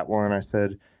after that one. I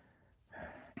said,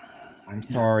 "I'm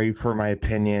sorry for my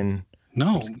opinion."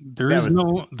 No, there is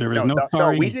no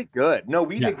sorry. No, we did good. No,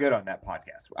 we did good on that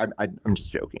podcast. I'm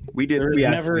just joking. We did. There's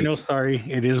never no sorry.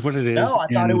 It is what it is. No, I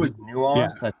thought it was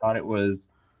nuanced. I thought it was,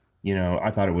 I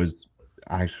thought it was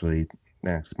actually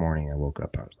the next morning I woke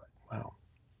up. I was like, wow.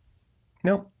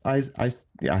 No, I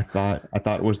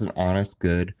thought it was an honest,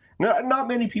 good. No, not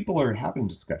many people are having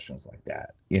discussions like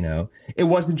that. It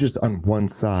wasn't just on one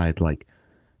side. Like,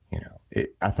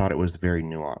 I thought it was very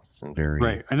nuanced and very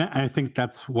right. And I think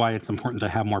that's why it's important to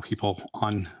have more people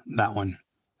on that one,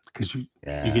 because you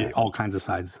get all kinds of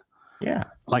sides. Yeah,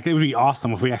 like it would be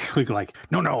awesome if we actually like,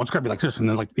 no, it's gotta be like this, and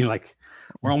then like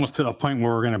we're almost to the point where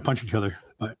we're gonna punch each other,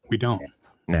 but we don't.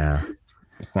 Nah.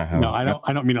 It's not how. No, I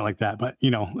don't mean it like that. But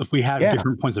if we had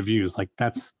different points of views, like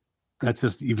that's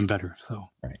just even better. So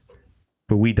right.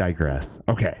 But we digress.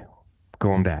 Okay,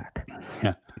 going back.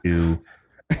 Yeah. To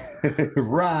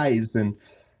Rise and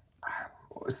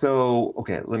so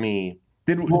okay. Let me.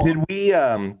 Did we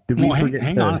forget?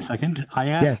 Hang on a second. I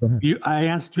asked you. I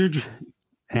answered.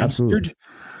 Absolutely.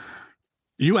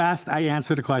 You asked, I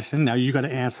answered the question. Now you got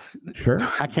to answer. Sure.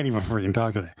 I can't even freaking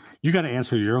talk today. You got to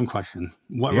answer your own question.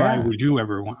 What ride would you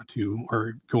ever want to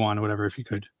or go on or whatever if you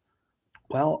could?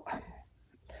 Well,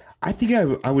 I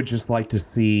think I would just like to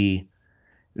see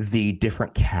the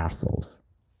different castles.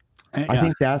 I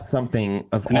think that's something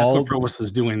of and all. That's what Provost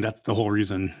is doing. That's the whole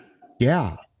reason.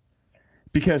 Yeah.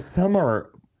 Because some are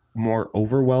more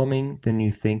overwhelming than you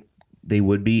think they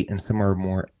would be, and some are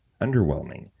more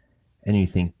underwhelming. And you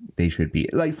think they should be.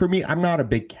 Like for me, I'm not a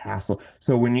big castle.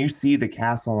 So when you see the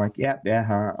castle, I'm like,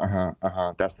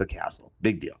 that's the castle.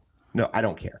 Big deal. No, I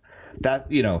don't care.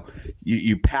 That,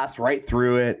 you pass right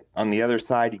through it. On the other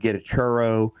side, you get a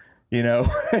churro.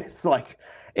 It's like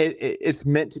it's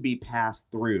meant to be passed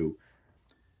through.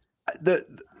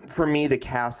 For me, the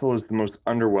castle is the most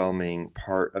underwhelming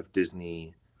part of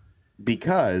Disney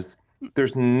because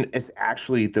it's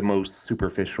actually the most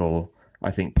superficial,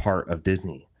 I think, part of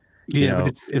Disney. Yeah,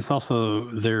 but it's also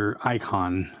their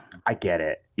icon. I get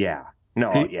it. Yeah.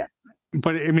 No, yeah.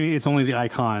 But I mean, it's only the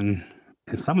icon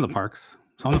in some of the parks.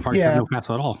 Some of the parks have no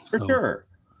castle at all. For sure.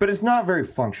 But it's not very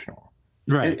functional.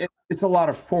 Right. It's a lot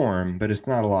of form, but it's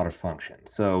not a lot of function.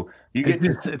 So you get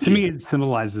to me, it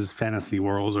symbolizes fantasy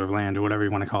world or land or whatever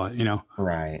you want to call it,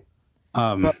 Right.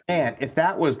 But man, if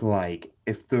that was like,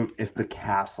 if the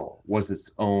castle was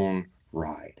its own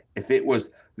ride, if it was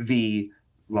the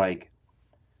like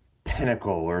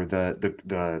pinnacle or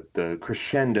the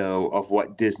crescendo of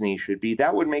what Disney should be,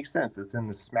 that would make sense. It's in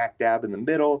the smack dab in the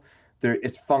middle.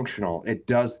 It's functional. It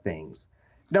does things.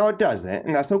 No, it doesn't,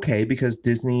 and that's okay because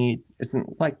Disney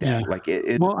isn't like that. Yeah. Like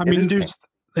it. Well, I mean,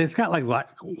 it's got like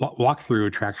walkthrough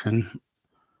attraction.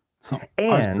 So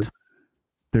and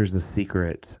there's a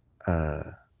secret.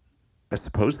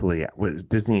 Supposedly, was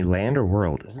Disneyland or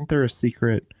World? Isn't there a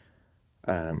secret,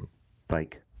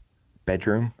 like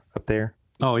bedroom up there.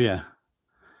 Oh yeah,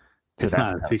 So it's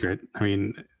that's not a secret. I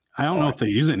mean, I don't know if they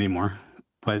use it anymore,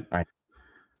 but Right.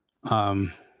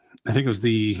 I think it was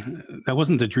that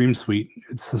wasn't the Dream Suite.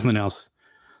 It's something else.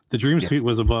 The Dream Suite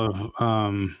was above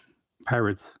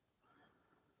Pirates.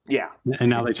 Yeah. And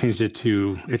now they changed it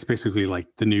to, it's basically like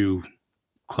the new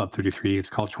Club 33. It's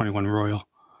called 21 Royal.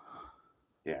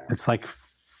 Yeah. It's like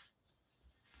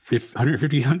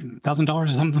 $150,000 or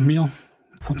something a meal.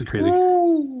 Something crazy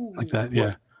like that.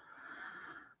 Yeah.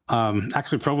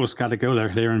 Actually, Provost got to go there.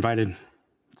 They were invited.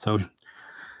 So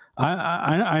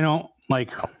I don't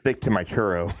like. I'll stick to my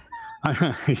churro.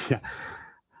 Yeah.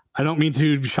 I don't mean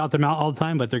to shout them out all the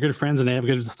time, but they're good friends and they have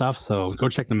good stuff. So go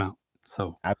check them out.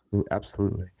 So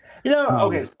Absolutely.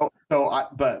 Okay.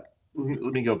 But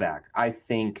let me go back. I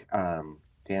think to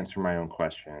answer my own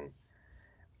question,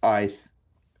 I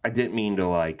didn't mean to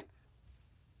like,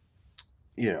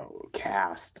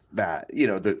 cast that,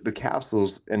 the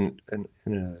castles in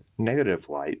a negative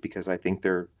light, because I think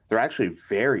they're actually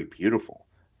very beautiful,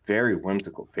 very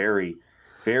whimsical, very,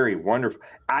 very wonderful.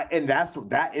 And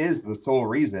that is the sole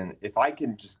reason. If I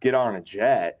can just get on a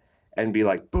jet and be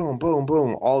like, boom, boom,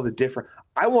 boom, all the different,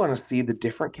 I want to see the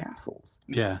different castles.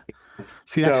 Yeah.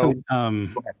 See, actually, go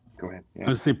ahead. Yeah. I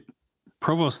would say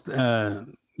Provost,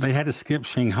 they had to skip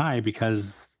Shanghai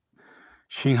because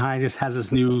Shanghai just has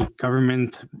this new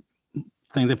government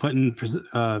thing they put in,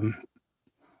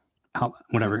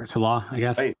 whatever, to law, I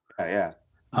guess. Yeah.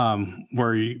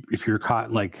 Where if you're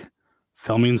caught like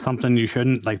filming something you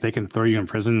shouldn't, like they can throw you in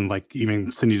prison and like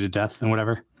even send you to death and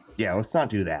whatever. Yeah, let's not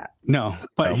do that. No,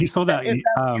 but he saw that. If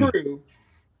that's true,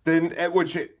 then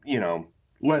let's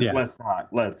not.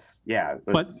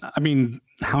 But I mean,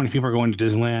 how many people are going to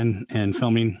Disneyland and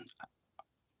filming?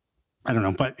 I don't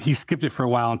know, but he skipped it for a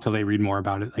while until they read more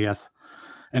about it, I guess.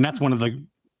 And that's one of the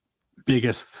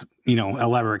biggest,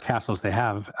 elaborate castles they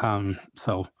have.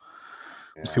 So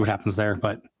we'll see what happens there.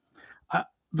 But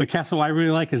the castle I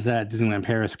really like is at Disneyland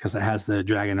Paris because it has the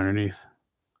dragon underneath.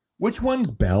 Which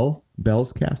one's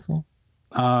Belle's castle?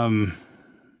 I'm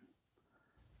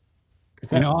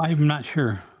not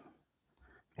sure.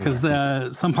 Because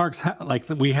some parks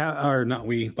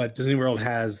but Disney World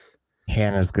has.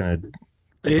 Hannah's gonna.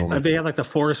 They have like the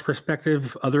forest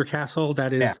perspective other castle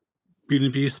that is Beauty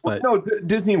and the Beast, but no,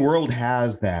 Disney World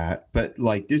has that, but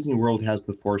like Disney World has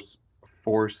the force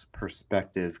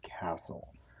perspective castle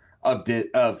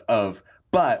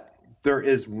but there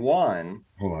is one.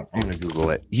 Hold on, I'm gonna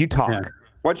Google it. You talk. Yeah.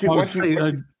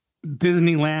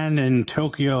 Disneyland in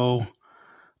Tokyo,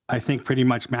 I think pretty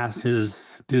much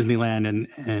matches Disneyland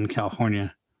in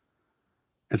California.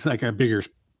 It's like a bigger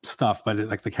stuff, but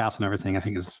like the castle and everything, I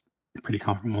think is pretty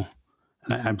comparable.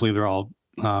 And I believe they're all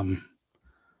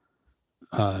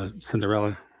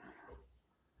Cinderella.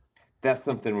 That's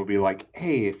something we'll be like,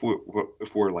 hey, if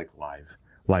we're like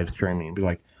live streaming, be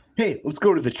like, hey, let's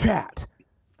go to the chat.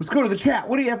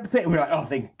 What do you have to say? We're like, oh,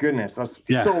 thank goodness, that's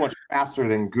so much faster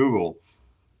than Google.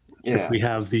 Yeah. If we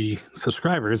have the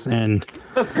subscribers, and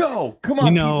let's go. Come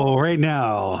on, right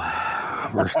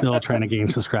now we're still trying to gain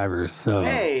subscribers. So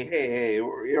hey,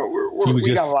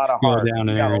 we got a lot of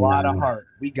heart.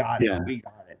 We got it. We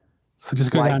got it. So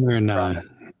just go down there and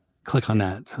click on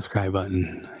that subscribe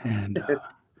button and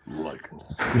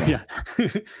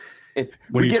If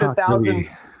we get 1,000,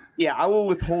 I will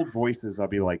withhold voices. I'll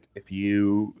be like, if we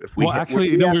we're at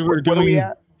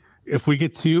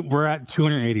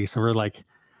 280, so we're like,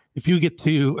 if we get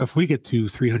to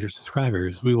 300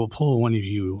 subscribers, we will pull one of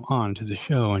you on to the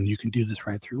show and you can do this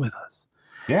ride through with us.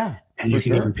 Yeah. And you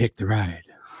can even pick the ride.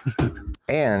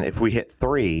 And if we hit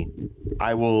 3,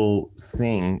 I will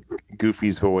sing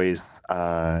Goofy's voice,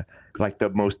 like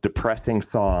the most depressing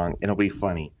song, and it'll be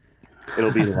funny.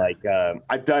 It'll be like,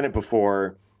 I've done it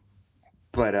before,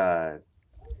 but I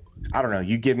don't know.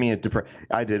 You give me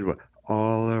I did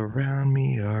all around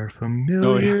me are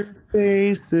familiar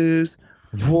faces,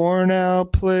 worn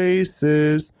out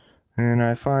places, and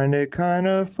I find it kind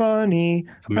of funny.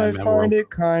 I find it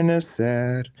kind of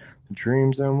sad.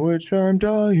 Dreams on which I'm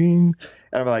dying.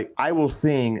 And I'm like, I will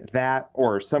sing that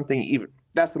or something even.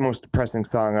 That's the most depressing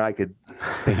song I could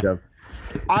think of.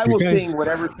 I will sing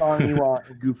whatever song you want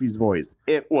in Goofy's voice.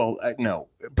 No,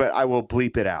 but I will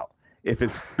bleep it out if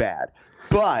it's bad.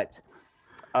 But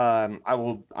I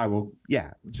will.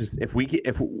 Yeah, just if we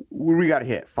got to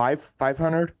hit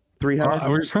 500, 300.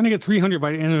 We're trying to get 300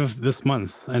 by the end of this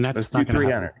month, and that's let's do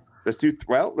 300. Let's do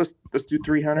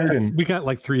 300, and we got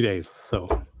like 3 days.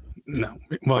 So no,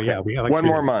 well, okay. We got like one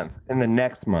more month in the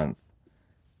next month.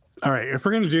 All right, if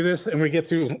we're gonna do this and we get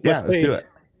to let's do it.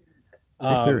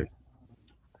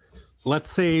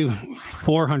 Let's say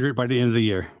 400 by the end of the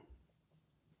year.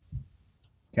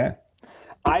 Okay.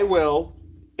 I will,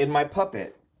 in my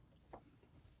puppet,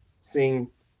 sing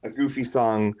a goofy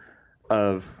song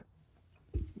of,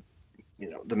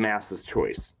 the masses'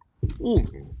 choice.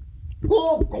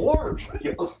 Oh, gorge.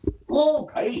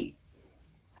 Okay.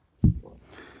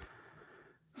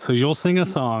 So you'll sing a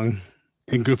song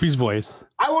in Goofy's voice.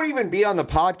 I won't even be on the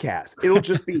podcast. It'll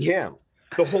just be him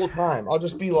the whole time. I'll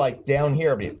just be like down here.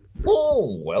 I'll be,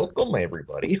 welcome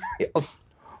everybody.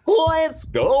 Let's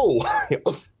go.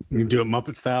 You can do it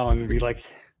Muppet style and be like,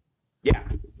 Yeah.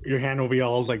 your hand will be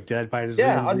all like dead by his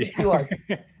Yeah, I'll just be like,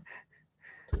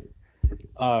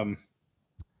 all like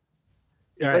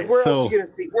right, where else are you gonna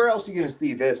see? Where else are you gonna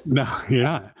see this? No, you're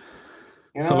not.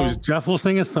 You know? So Jeff will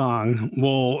sing a song.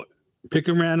 We'll pick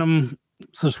a random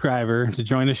subscriber to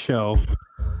join the show,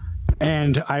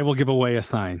 and I will give away a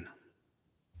sign.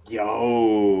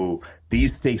 Yo,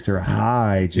 These stakes are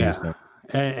high, Jason.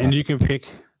 And you can pick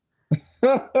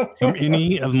from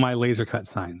any of my laser cut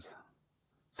signs.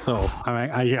 So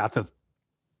I got the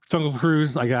Jungle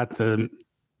Cruise, I got the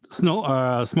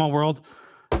Small World,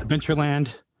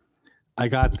 Adventureland, I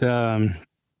got the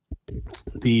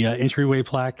entryway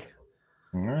plaque.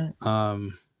 All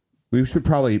right. We should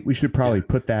probably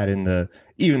put that in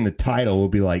even the title will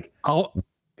be like,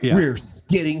 we're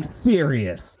getting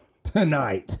serious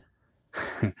tonight.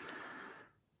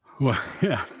 Well,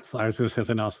 yeah. So I was going to say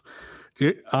something else.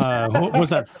 What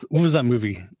was that? What was that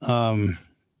movie?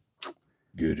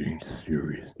 Getting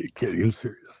serious. Getting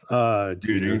serious.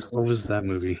 Dude, what was that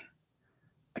movie?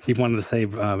 I keep wanting to say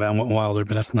Van Wilder,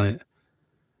 but that's not it.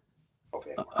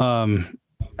 okay.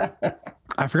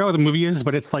 I forgot what the movie is,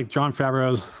 but it's like Jon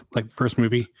Favreau's first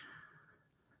movie.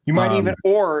 You might even,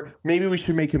 or maybe we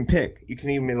should make him pick. You can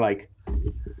even be like,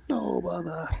 No,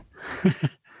 brother.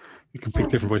 You can pick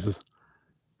different voices.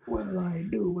 Well, I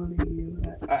do believe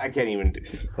that. I can't even do.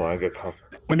 Hold on, I get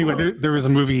comfortable. Anyway, there was a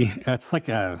movie. It's like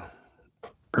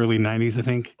early '90s, I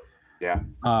think. Yeah.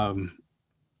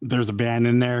 There's a band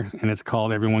in there, and it's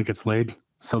called "Everyone Gets Laid."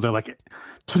 So they're like,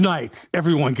 "Tonight,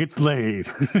 everyone gets laid."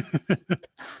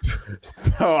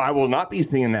 So I will not be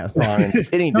singing that song in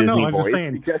any Disney I'm voice. just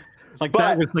saying, But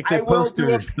that was like the I will do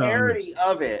a posters, parody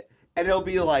of it, and it'll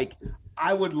be like,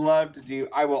 I would love to do.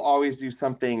 I will always do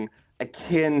something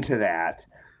akin to that,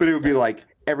 but it would be like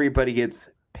everybody gets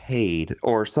paid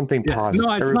or something positive.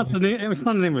 No, it's not the name. It's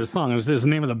not the name of the song. It's the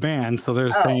name of the band. So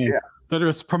they're saying they're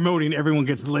just promoting "Everyone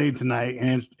Gets Laid Tonight,"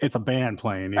 and it's a band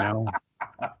playing. So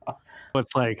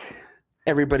it's like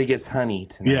everybody gets honey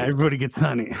tonight. Yeah, everybody gets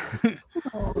honey.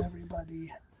 No,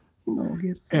 everybody. No,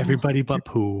 gets Everybody but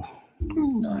Pooh.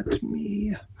 not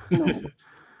me. No.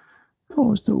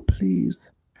 Oh, so please,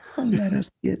 let us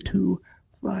get to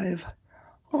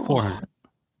 400.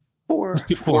 Four. Let's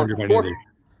do 400 right now.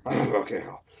 Okay.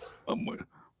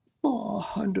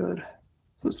 400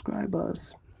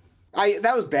 subscribers.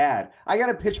 That was bad. I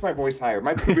gotta pitch my voice higher.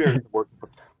 My computer isn't working.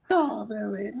 Oh,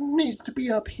 it needs to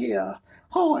be up here.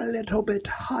 Oh, a little bit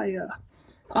higher.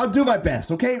 I'll do my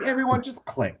best, okay? Everyone just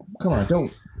click. Come on,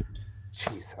 don't.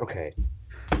 Jeez. Okay.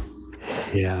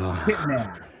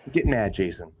 Yeah. Get mad,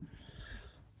 Jason.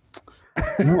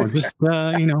 No, just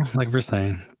like we're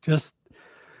saying,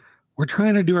 we're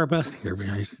trying to do our best here,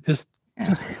 guys. Just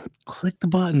click the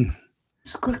button.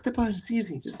 Just click the button. It's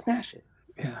easy. Just smash it.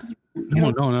 Yeah.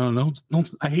 No.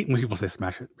 Don't. I hate when people say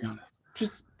smash it. To be honest.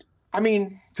 I'm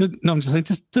just saying,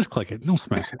 just click it. Don't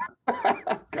smash it.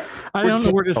 I don't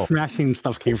know where this smashing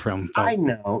stuff came from. But I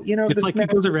know. it's like it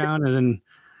goes around, and then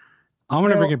I'm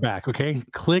gonna bring it back. Okay,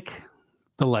 click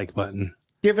the like button.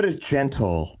 Give it a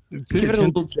gentle. Give it a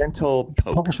little gentle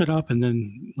poke. Polish it up, and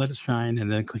then let it shine, and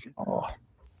then click it. Oh,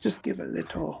 just give a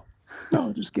little.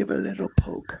 No, just give a little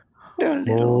poke. A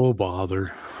little. Oh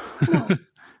bother. No.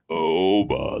 Oh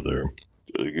bother.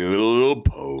 Just give it a little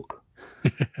poke.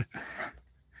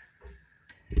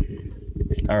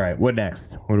 All right, what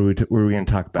next? What are we going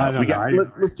to talk about?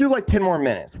 Let's do like 10 more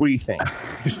minutes. What do you think?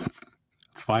 It's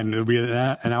fine. It'll be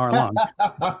an hour long.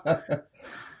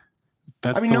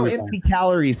 That's no empty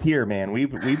calories here, man.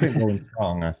 We've been going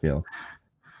strong, I feel.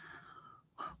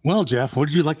 Well, Jeff, what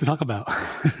did you like to talk about?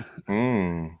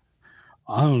 I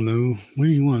don't know. What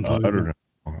do you want to talk about?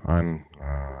 I don't know.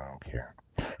 I don't care.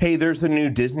 Hey, there's a new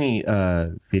Disney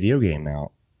video game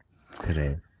out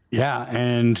today. Yeah,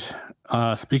 and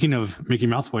speaking of Mickey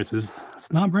Mouse voices,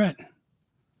 it's not Brett.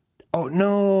 Oh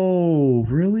no,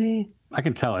 really? I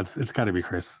can tell it's got to be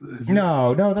Chris.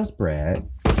 No, that's Brett.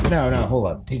 No, hold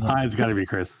up. It's got to be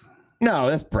Chris. No,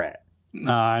 that's Brett.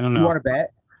 I don't know. You want to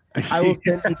bet? I will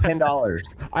send you $10.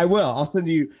 I will. I'll send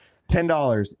you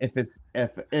 $10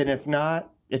 if not,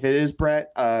 if it is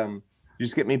Brett, you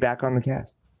just get me back on the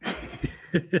cast.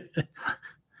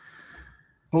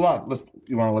 Hold on.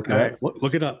 You want to look it up?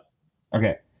 Look it up.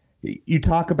 Okay. You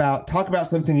talk about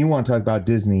something you want to talk about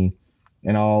Disney,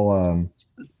 and I'll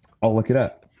look it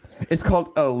up. It's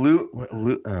called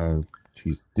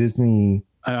Disney.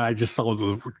 I just saw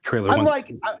the trailer.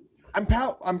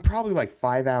 I'm probably like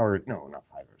 5 hours. No, not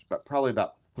 5 hours, but probably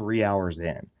about 3 hours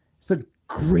in. It's a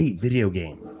great video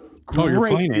game. You're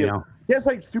playing it now. Yeah, it's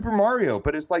like Super Mario,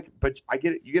 but it's like, I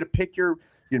get it. You get to pick you're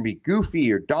gonna be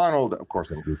Goofy or Donald. Of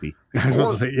course, I'm Goofy. I was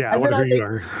about to say, yeah, whatever you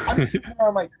are. I'm sitting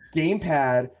on my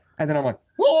gamepad, and then I'm like,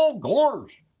 oh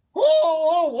gosh,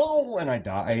 whoa, and I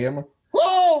die. I am,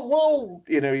 whoa.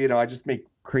 You know, I just make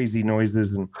crazy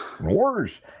noises and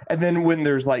whoosh. And then when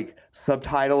there's like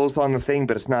subtitles on the thing,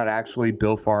 but it's not actually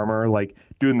Bill Farmer like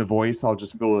doing the voice, I'll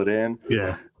just fill it in.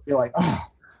 Yeah, you're like, oh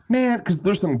man, because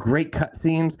there's some great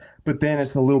cutscenes, but then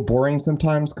it's a little boring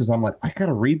sometimes because I'm like, I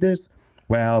gotta read this.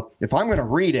 Well, if I'm gonna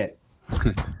read it,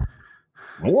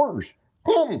 whoosh,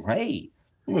 hey,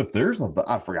 if there's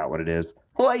I forgot what it is.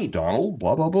 Hey, Donald,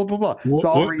 blah blah blah blah blah. So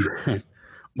I'll read it.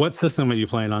 What system are you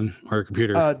playing on, or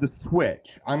computer? The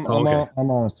Switch. I'm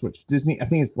on a Switch. Disney. I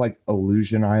think it's like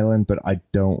Illusion Island, but I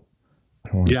don't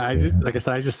yeah, like I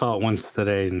said, I just saw it once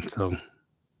today, and so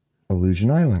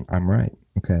Illusion Island. I'm right.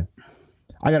 Okay.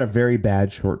 I got a very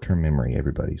bad short-term memory,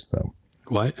 everybody. So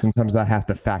what? Sometimes I have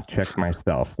to fact check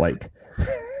myself, like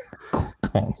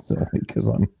constantly, because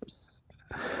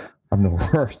I'm the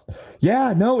worst.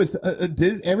 Yeah, no, it's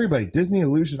everybody Disney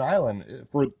Illusion Island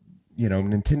for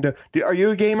Nintendo. Are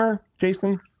you a gamer,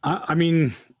 Jason? I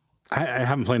mean, I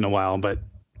haven't played in a while, but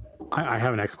I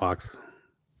have an Xbox.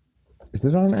 Is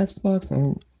it on Xbox?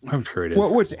 I'm sure it is.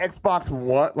 Which Xbox?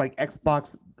 What, like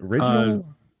Xbox original?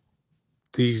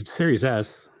 The Series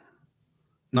S,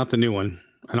 not the new one.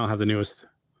 I don't have the newest.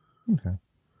 Okay.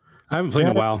 I haven't played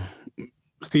in a while.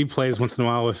 Steve plays once in a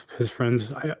while with his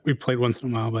friends. We played once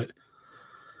in a while, but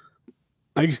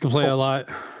I used to play a lot.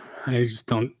 I just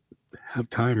don't have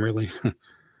time, really.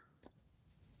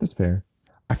 That's fair.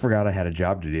 I forgot I had a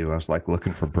job to do. I was like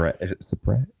looking for Brett. It's a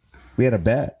Brett. We had a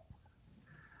bet.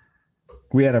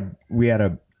 We had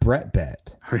a Brett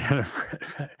bet. We had a Brett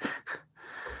bet.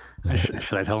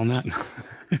 Should I tell him that?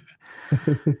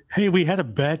 Hey, we had a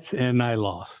bet and I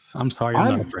lost. I'm sorry,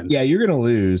 I'm not a friend. Yeah, you're gonna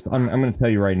lose. I'm gonna tell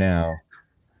you right now.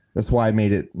 That's why I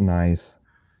made it nice.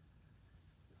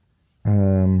 I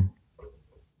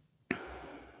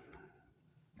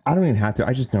don't even have to.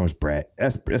 I just know it's Brett.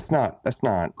 That's not. I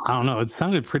don't know. It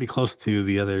sounded pretty close to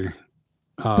the other.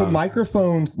 The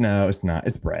microphones. No, it's not.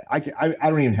 It's Brett. I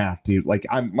don't even have to. Like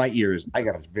my ears. I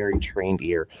got a very trained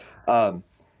ear.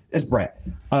 It's Brett.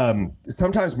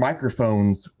 Sometimes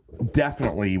microphones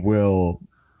definitely will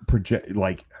project.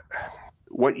 Like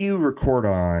what you record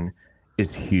on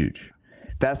is huge.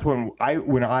 That's when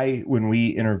we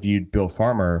interviewed Bill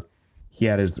Farmer, he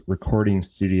had his recording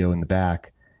studio in the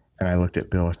back, and I looked at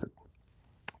Bill. I said,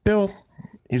 "Bill,"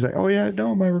 he's like, "Oh yeah,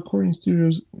 no, my recording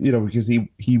studio's because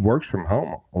he works from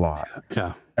home a lot."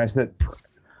 Yeah. I said,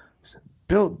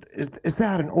 "Bill, is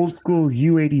that an old school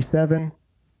U87?"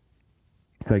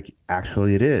 It's like,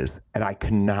 actually it is. And I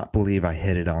cannot believe I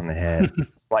hit it on the head.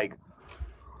 Like,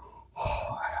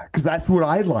 because that's what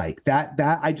I like. That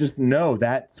I just know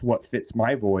that's what fits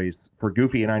my voice for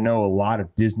Goofy. And I know a lot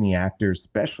of Disney actors,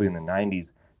 especially in the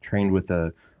 90s, trained with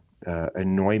a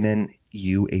Neumann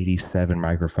U87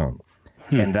 microphone.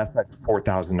 And that's like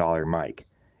 $4,000 mic.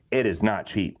 It is not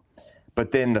cheap. But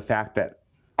then the fact that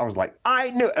I was like, I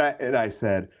knew, and I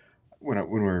said, when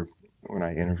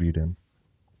I interviewed him,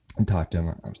 and talked to him,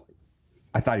 I was like,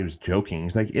 I thought he was joking.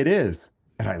 He's like, it is.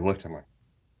 And I looked, I'm like,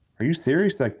 are you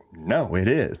serious? Like, no, it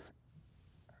is.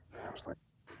 I was like,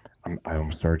 I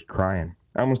almost started crying.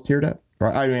 I almost teared up.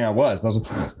 I mean, I was like,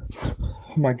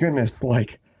 oh my goodness,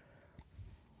 like,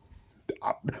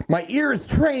 my ear is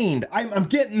trained. I'm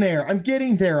getting there. I'm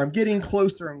getting there. I'm getting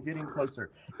closer. I'm getting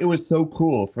closer. It was so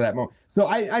cool for that moment. So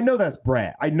I know that's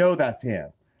Brett. I know that's him.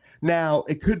 Now,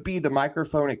 it could be the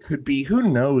microphone. It could be, who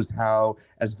knows how,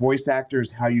 as voice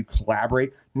actors, how you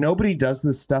collaborate. Nobody does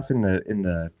this stuff in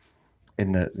the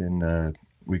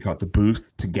we call it the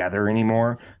booths together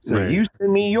anymore. So right. You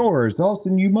send me yours, I'll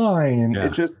send you mine. And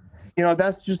it just,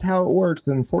 that's just how it works.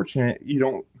 Unfortunate,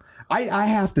 I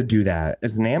have to do that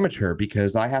as an amateur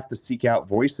because I have to seek out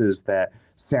voices that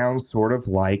sound sort of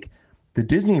like the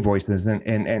Disney voices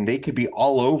and they could be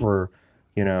all over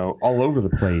the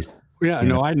place. Yeah,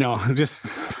 no, I know. Just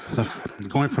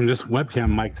going from this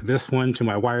webcam mic to this one to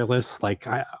my wireless, like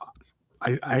I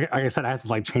said, I have to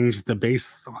like change the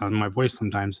bass on my voice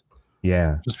sometimes.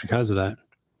 Yeah, just because of that.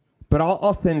 But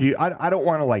I'll send you. I don't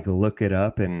want to like look it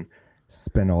up and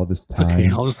spend all this time.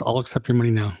 Okay, I'll accept your money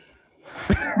now.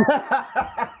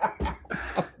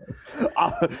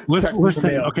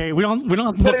 Listen, okay, we don't have to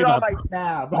Put look it it on up. my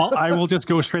tab. I will just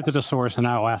go straight to the source and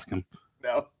I'll ask him.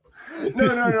 No,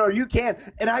 you can't.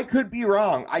 And I could be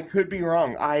wrong.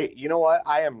 You know what?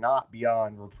 I am not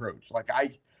beyond reproach. Like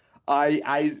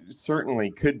I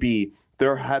certainly could be.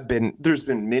 There's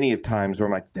been many of times where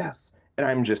I'm like, yes, and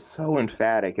I'm just so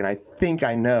emphatic, and I think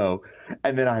I know,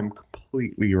 and then I'm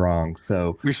completely wrong.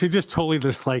 So we should just totally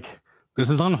this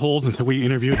is on hold until we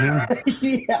interview him.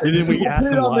 Yeah, and then we'll ask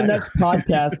put it him on why. the next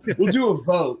podcast. We'll do a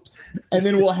vote, and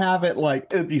then we'll have it like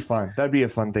it'd be fun. That'd be a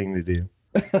fun thing to do.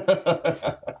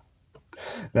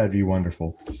 That'd be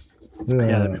wonderful.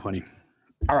 Yeah, that'd be funny.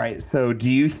 All right. So do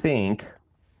you think,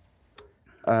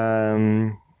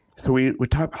 so we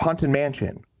talked Haunted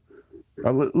Mansion.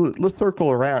 Let's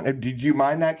circle around. Did you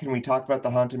mind that? Can we talk about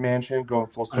the Haunted Mansion? Going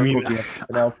full circle. Do you have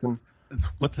something else? That's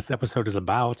what this episode is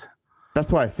about. That's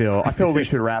what I feel. I feel we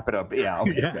should wrap it up. Yeah.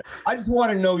 Okay. Yeah. I just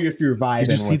want to know if you're vibing.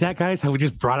 Did you see that, guys? How we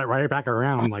just brought it right back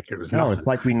around like it was nothing. It's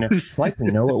like we know. It's like we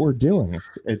know what we're doing.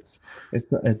 It's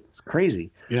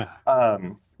crazy. Yeah.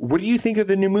 What do you think of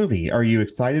the new movie? Are you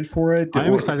excited for it?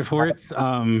 I'm excited for it.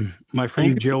 My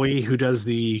friend Joey, who does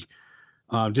the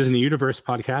Disney Universe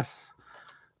podcast,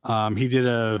 he did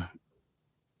a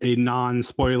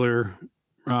non-spoiler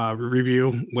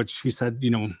review, which he said,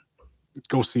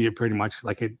 go see it. Pretty much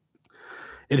like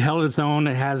it held its own.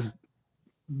 It has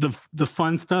the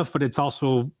fun stuff, but it's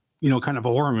also kind of a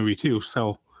horror movie too.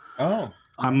 So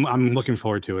I'm looking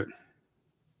forward to it.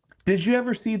 Did you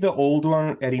ever see the old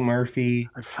one, Eddie Murphy?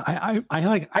 I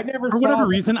never for saw whatever that.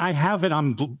 reason I have it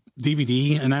on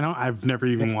DVD, and I've never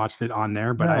even watched it on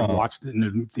there, but I've watched it in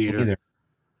the theater. Either.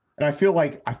 And I feel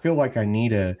like I need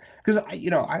to, because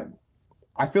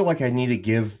I feel like I need to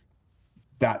give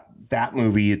that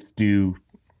movie its due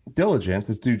diligence,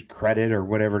 its due credit, or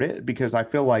whatever it is, because I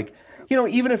feel like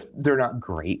even if they're not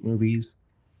great movies,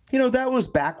 that was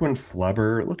back when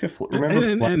Flubber. Look at remember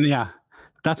Flubber? And yeah.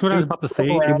 That's what I was about to say.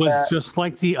 It was just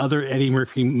like the other Eddie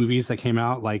Murphy movies that came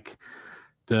out, like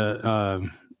the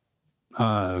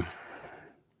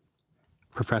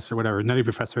Professor, whatever, Nutty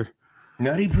Professor.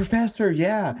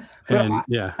 Yeah. But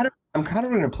I'm kind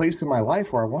of in a place in my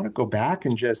life where I want to go back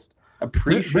and just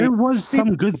appreciate. There was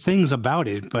some good things about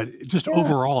it, but just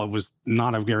overall, it was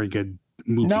not a very good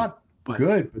movie.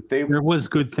 Good, but there was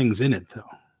good things in it, though.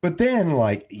 But then,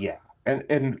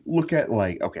 and look at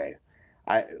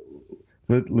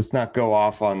let's not go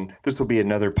off on this. Will be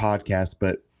another podcast,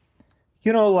 but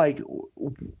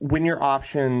when your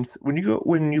options, when you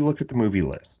look at the movie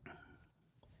list,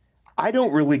 I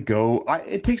don't really go.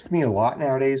 It takes me a lot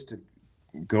nowadays to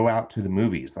go out to the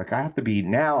movies. Like I have to be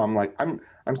now.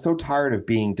 I'm so tired of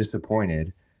being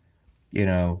disappointed.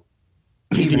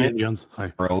 Even in Jones,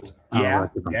 sorry. World. I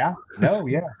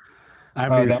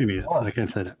haven't even seen it, so I can't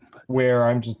say that. But. Where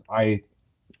I'm just like,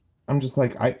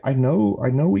 I know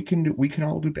we can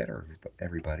all do better,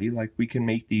 everybody. Like we can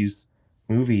make these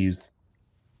movies.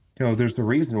 There's a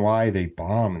reason why they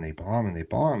bomb and they bomb and they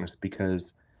bomb. It's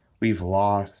because we've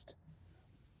lost,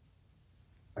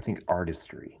 I think,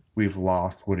 artistry. We've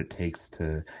lost what it takes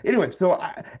to. Anyway, so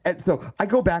I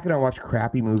go back and I watch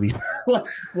crappy movies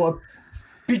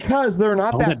because they're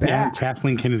not that bad.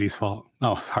 Kathleen Kennedy's fault.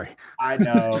 Oh, sorry. I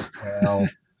know.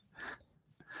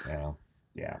 Well,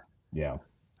 yeah.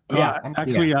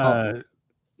 Actually,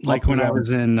 like when I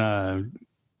was in, I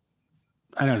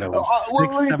don't know,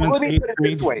 6th, 7th, 8th put it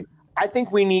this way. I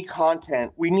think we need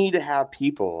content. We need to have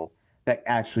people that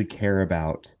actually care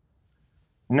about,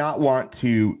 not want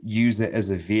to use it as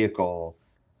a vehicle,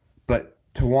 but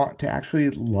to want to actually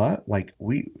love.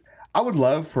 I would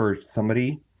love for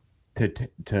somebody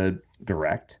to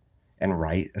direct and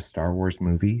write a Star Wars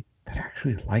movie that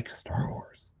actually likes Star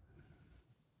Wars.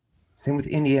 Same with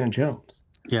Indiana Jones.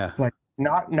 Yeah.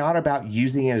 Not about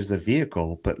using it as a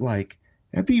vehicle, but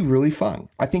it'd be really fun.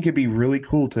 I think it'd be really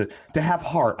cool to have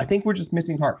heart. I think we're just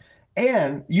missing heart.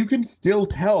 And you can still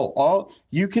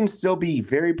you can still be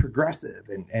very progressive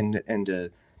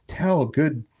and tell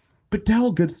good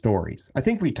stories. I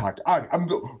think we talked.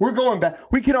 We're going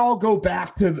back. We can all go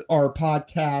back to our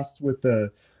podcast with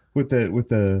the.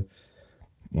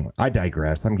 I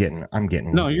digress. I'm getting.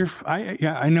 No,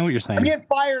 I know what you're saying. I'm getting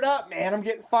fired up, man. I'm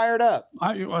getting fired up.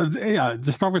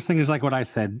 The Star Wars thing is like what I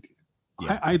said.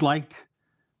 Yeah. I liked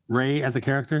Rey as a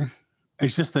character.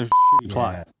 It's just a shitty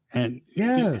plot. And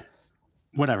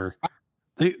whatever.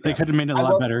 They could have made it a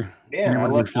lot better. Yeah, I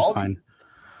love just fine.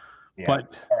 Yeah.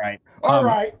 But all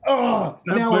right. Oh,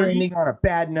 now we're ending on a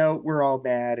bad note. We're all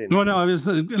mad. No, I was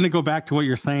going to go back to what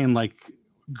you're saying,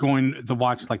 going to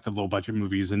watch the low budget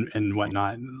movies and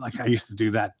whatnot. Like I used to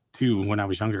do that too when I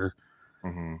was younger.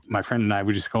 My friend and I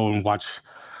would just go and watch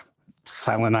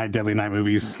Silent Night, Deadly Night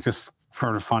movies just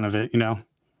for the fun of it, you know?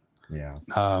 Yeah.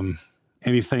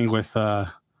 Anything with, God,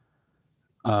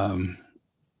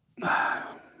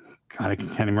 I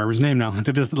can't remember his name now. I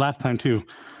did this the last time too.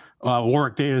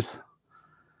 Warwick Davis,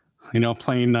 you know,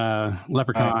 playing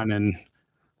Leprechaun and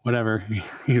whatever.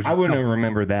 I wouldn't have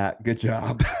remembered that. Good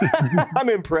job. I'm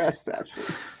impressed,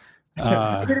 actually. It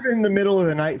would have been in the middle of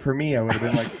the night for me. I would have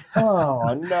been like,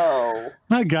 oh, no.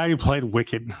 That guy who played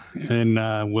Wicked in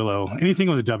Willow. Anything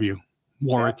with a W.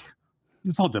 Warwick. Yeah.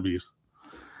 It's all W's.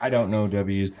 I don't know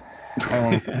W's. I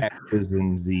only X's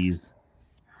and Z's.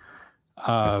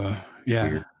 Yeah.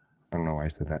 Weird. I don't know why I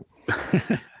said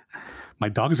that. My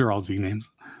dogs are all Z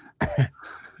names.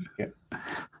 Yeah.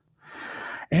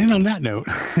 And on that note,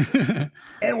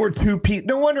 and we're two peas.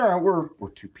 No wonder we're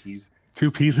two peas. 2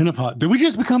 peas in a pot. Did we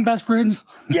just become best friends?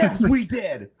 Yes, we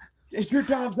did. Is your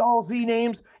dog's all Z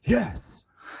names? Yes.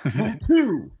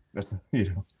 2. That's, you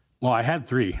know. Well, I had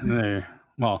 3.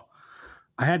 Well,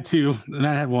 I had 2, then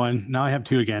I had 1. Now I have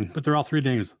 2 again, but they're all 3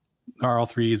 names. Are all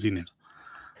 3 Z names.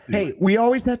 Hey, we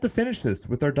always have to finish this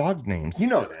with our dog names. You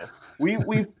know this. We've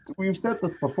said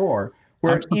this before.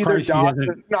 Where either dogs,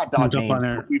 or, not dog names.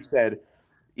 But we've said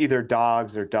either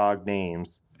dogs or dog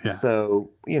names. Yeah.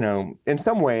 So, you know, in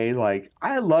some way, like,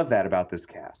 I love that about this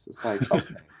cast. It's like,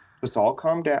 okay, let's all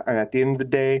calm down. And at the end of the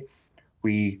day,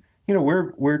 we're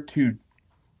 2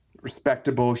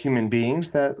 respectable human beings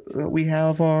that we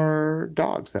have our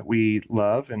dogs that we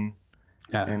love, and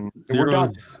we're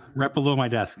dogs. Right below my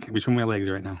desk, between my legs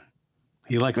right now.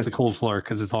 He likes the cold floor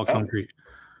because it's all concrete.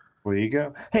 Well, there you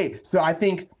go. Hey, so I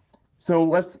think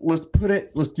let's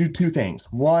do 2 things.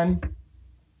 One,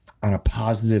 on a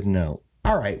positive note.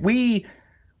 All right, we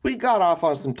got off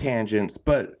on some tangents,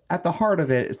 but at the heart of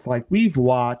it, it's like we've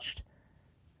watched,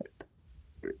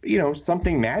 you know,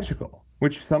 something magical,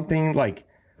 something like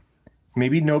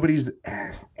maybe nobody's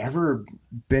ever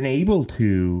been able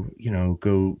to, you know,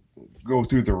 go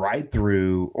through the ride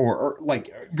through, or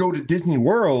like go to Disney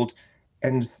World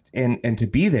and to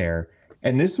be there.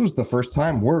 And this was the first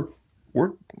time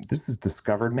this is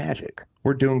discovered magic.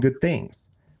 We're doing good things.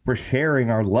 We're sharing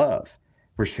our love.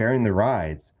 We're sharing the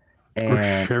rides, and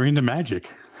we're sharing the magic.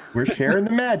 We're sharing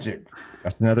the magic.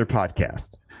 That's another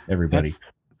podcast, everybody.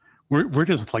 We're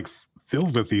just like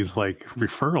filled with these like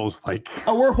referrals. Like,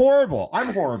 oh, we're horrible.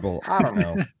 I'm horrible. I don't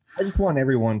know. I just want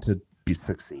everyone to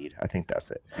succeed. I think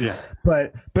that's it. Yeah.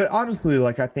 But honestly,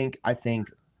 like I think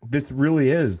this really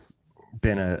is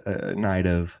been a night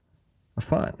of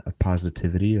fun, of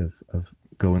positivity, of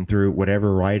going through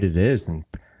whatever ride it is, and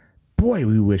boy,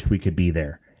 we wish we could be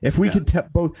there. If we could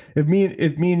if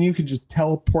me and you could just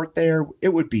teleport there, it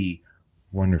would be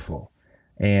wonderful.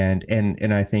 And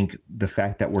I think the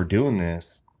fact that we're doing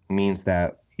this means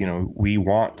that, you know, we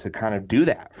want to kind of do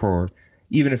that for,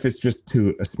 even if it's just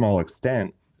to a small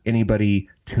extent. Anybody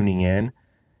tuning in,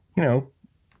 you know,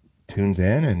 tunes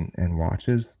in and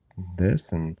watches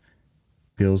this and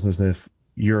feels as if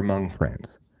you're among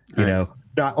friends. You know,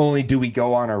 not only do we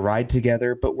go on a ride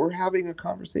together, but we're having a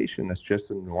conversation that's just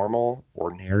a normal,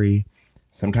 ordinary.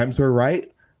 Sometimes we're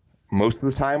right. Most of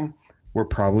the time, we're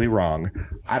probably wrong.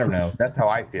 I don't know. That's how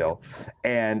I feel.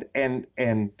 And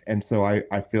so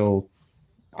I feel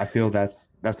that's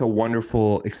a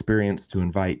wonderful experience to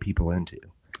invite people into.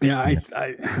 Yeah,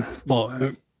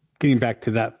 well, getting back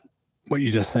to that, what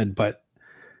you just said, but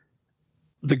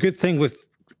the good thing with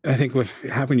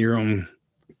having your own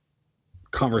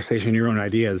conversation, your own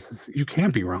ideas, you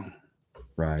can't be wrong.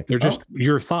 Right. They're just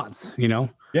your thoughts, you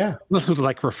know? Yeah. Unless it's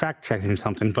like for fact checking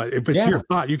something, but if it's your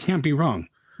thought, you can't be wrong.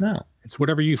 No. It's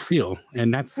whatever you feel.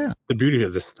 And that's the beauty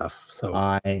of this stuff. So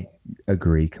I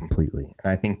agree completely.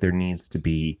 And I think there needs to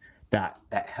be that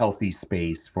healthy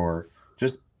space for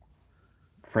just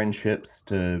friendships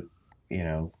to, you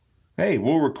know, hey,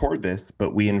 we'll record this,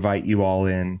 but we invite you all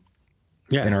in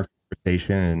our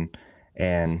conversation,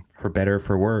 and for better or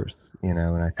for worse, you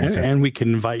know. And I think and we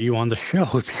can invite you on the show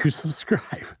if you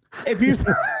subscribe. If you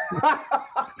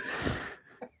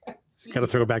got to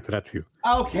throw it back to that too.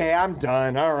 Okay, I'm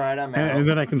done. All right, I'm out. And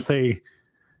then I can say,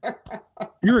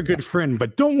 you're a good friend,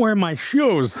 but don't wear my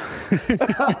shoes.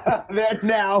 Then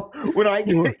now, when I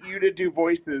get you to do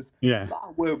voices,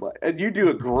 and you do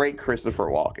a great Christopher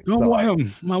Walken. Don't wear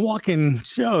my walking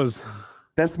shoes.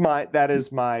 That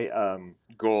is my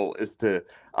goal, is to,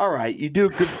 all right, you do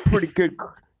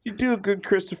a good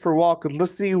Christopher Walken.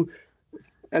 Let's see,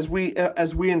 as we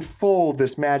unfold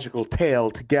this magical tale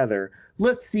together,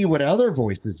 let's see what other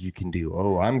voices you can do.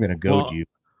 Oh, I'm gonna goad you.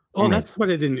 Oh, that's what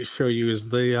I didn't show you, is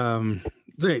the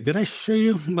did I show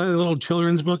you my little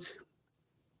children's book?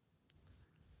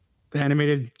 the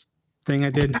animated thing I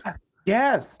did.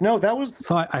 Yes. No, that was.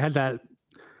 So I had that.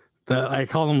 I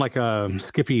call him like a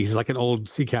Skippy. He's like an old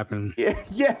sea captain.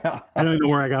 Yeah. I don't know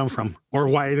where I got him from or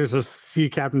why there's a sea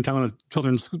captain telling a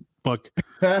children's book.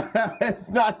 It's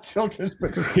not children's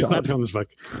book. It's not a children's book.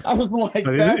 I was like,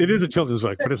 it is a children's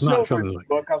book, but it's not a children's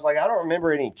book. I was like, I don't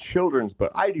remember any children's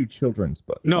book. I do children's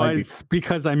books. No, it's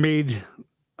because I made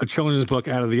a children's book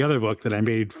out of the other book that I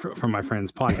made from my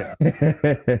friend's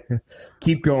podcast.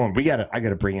 Keep going. I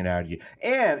gotta bring it out of you.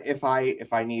 And if I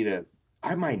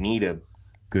I might need a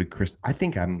good Chris. I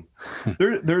think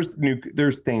there's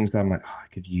things that I'm like, I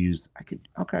could use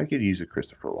a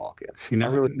Christopher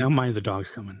Walken. Now mind the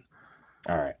dog's coming.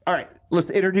 All right. Let's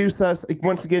introduce us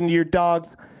once again to your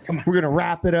dogs. Come on. We're gonna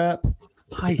wrap it up.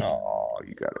 Hi. Oh,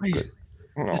 you got Hi. it.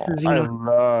 Mr. I Zeno.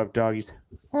 love doggies.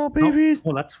 Oh, babies.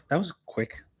 Well, that was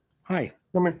quick. Hi.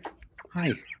 Come here. Hi.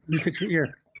 Let me fix your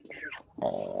ear.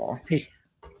 Oh. Hey.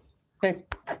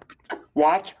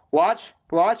 Watch.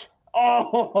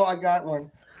 Oh, I got one.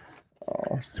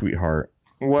 Oh, sweetheart.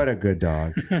 What a good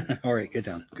dog. All right, get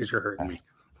down because you're hurting me.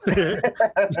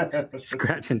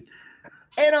 Scratching.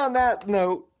 And on that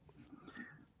note.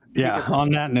 Yeah,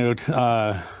 on that note,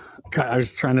 God, I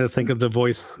was trying to think of the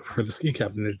voice for the ski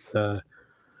captain. It's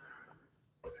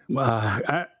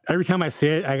every time I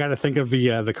say it, I got to think of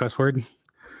the cuss word.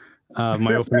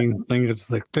 My opening thing is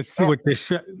like, let's see what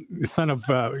this son of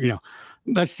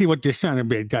let's see what this son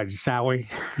of a does, shall we?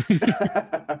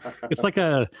 It's like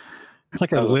a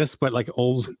lisp, but like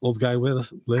old guy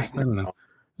with lisp. I don't know.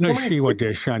 Let's see what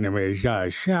this son of a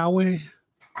does, shall we?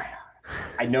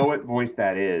 I know what voice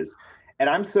that is, and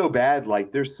I'm so bad.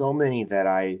 Like, there's so many that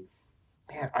I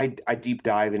deep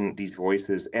dive in these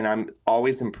voices, and I'm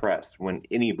always impressed when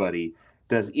anybody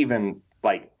does even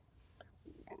like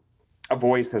a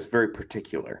voice that's very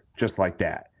particular, just like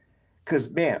that.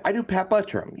 Because, man, I do Pat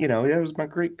Buttram. That was my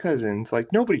great cousin. It's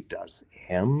like nobody does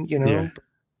him, Yeah.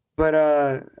 But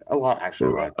a lot.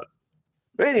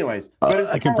 But anyways, but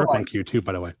I can burp on cue too,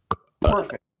 by the way.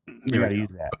 Perfect. You gotta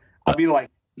use that. I'll be like,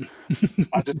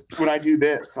 when I do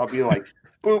this, I'll be like,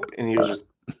 boop, and you'll just.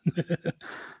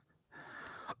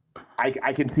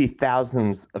 I can see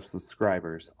thousands of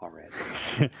subscribers already.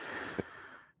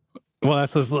 Well,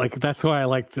 that's why I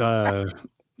liked.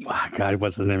 God,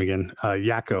 what's his name again?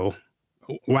 Wacko.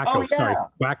 Sorry,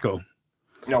 Wacko.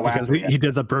 No, because he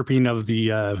did the burping of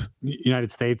the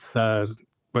United States,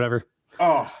 whatever.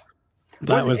 Oh,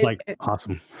 that was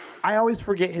awesome. I always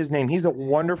forget his name. He's a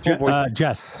wonderful voice.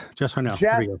 Jess right now.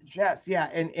 Jess, yeah,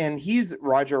 and he's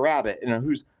Roger Rabbit,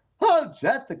 who's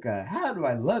Jessica, how do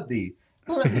I love thee?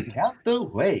 Let me count the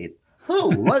ways.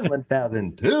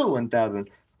 1,000, 2 1,000,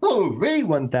 3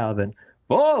 1,000,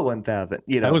 4 1,000.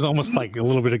 That was almost like a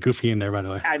little bit of Goofy in there, by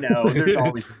the way. I know. There's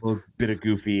always a little bit of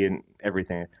Goofy and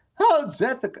everything.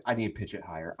 Jessica, I need to pitch it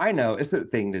higher. I know it's a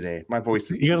thing today. My voice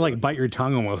is. You gotta bite your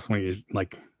tongue almost when you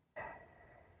like.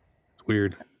 It's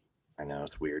weird. I know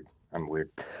it's weird. I'm weird.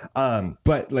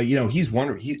 But he's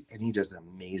wonderful. He does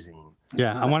amazing.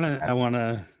 Yeah, I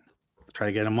wanna try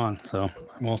to get him on. So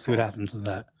we'll see what happens with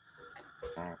that.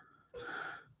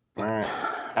 All right.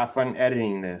 Have fun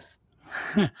editing this.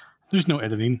 There's no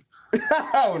editing.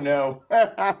 Oh no.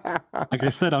 Like I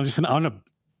said, I'm gonna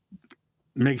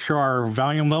make sure our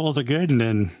volume levels are good, and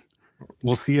then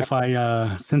we'll see if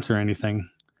I censor anything.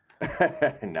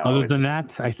 No. Other than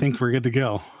that, I think we're good to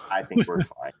go. I think we're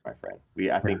fine, my friend.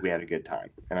 I think we had a good time,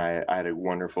 and I had a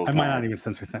wonderful time. I might not even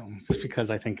censor things just because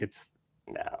I think it's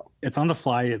on the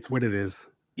fly. It's what it is.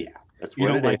 Yeah, that's what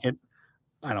you don't like it.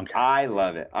 I don't care. I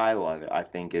love it. I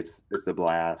think it's a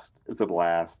blast. It's a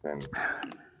blast, and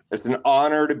it's an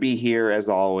honor to be here as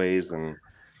always. And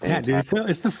yeah, dude,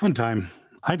 it's a fun time.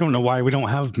 I don't know why we don't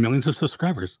have millions of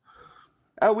subscribers.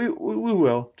 Oh, we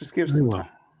will. Just give us some time.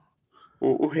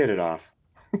 We'll hit it off.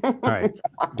 All right.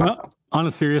 Well, on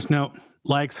a serious note,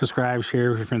 like, subscribe, share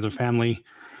with your friends and family,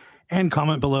 and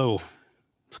comment below.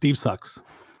 Steve sucks.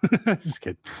 Just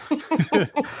kidding.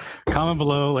 Comment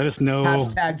below. Let us know.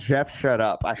 Hashtag Jeff shut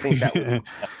up. I think that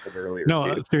was earlier.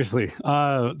 No, seriously.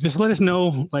 Just let us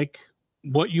know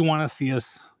what you want to see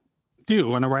us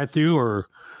do on a ride through, or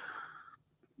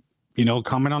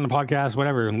comment on the podcast,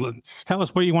 whatever. Just tell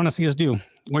us what you want to see us do.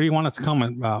 What do you want us to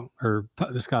comment about or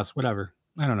discuss? Whatever.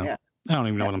 I don't know. Yeah. I don't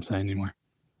even know what I'm saying anymore.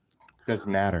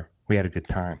 Doesn't matter. We had a good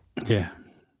time. Yeah.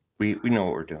 We know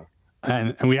what we're doing.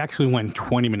 And we actually went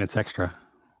 20 minutes extra.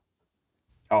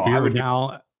 Oh, we are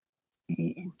now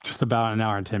just about an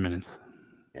hour and 10 minutes.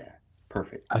 Yeah.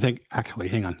 Perfect. I think actually,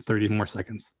 hang on, 30 more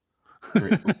seconds.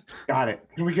 Got it.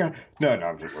 We got no,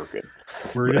 I'm just working.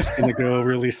 We're just gonna go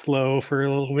really slow for a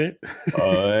little bit.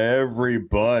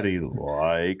 Everybody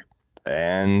like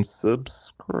and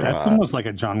subscribe. That's almost like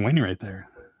a John Wayne right there.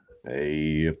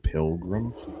 A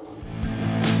pilgrim.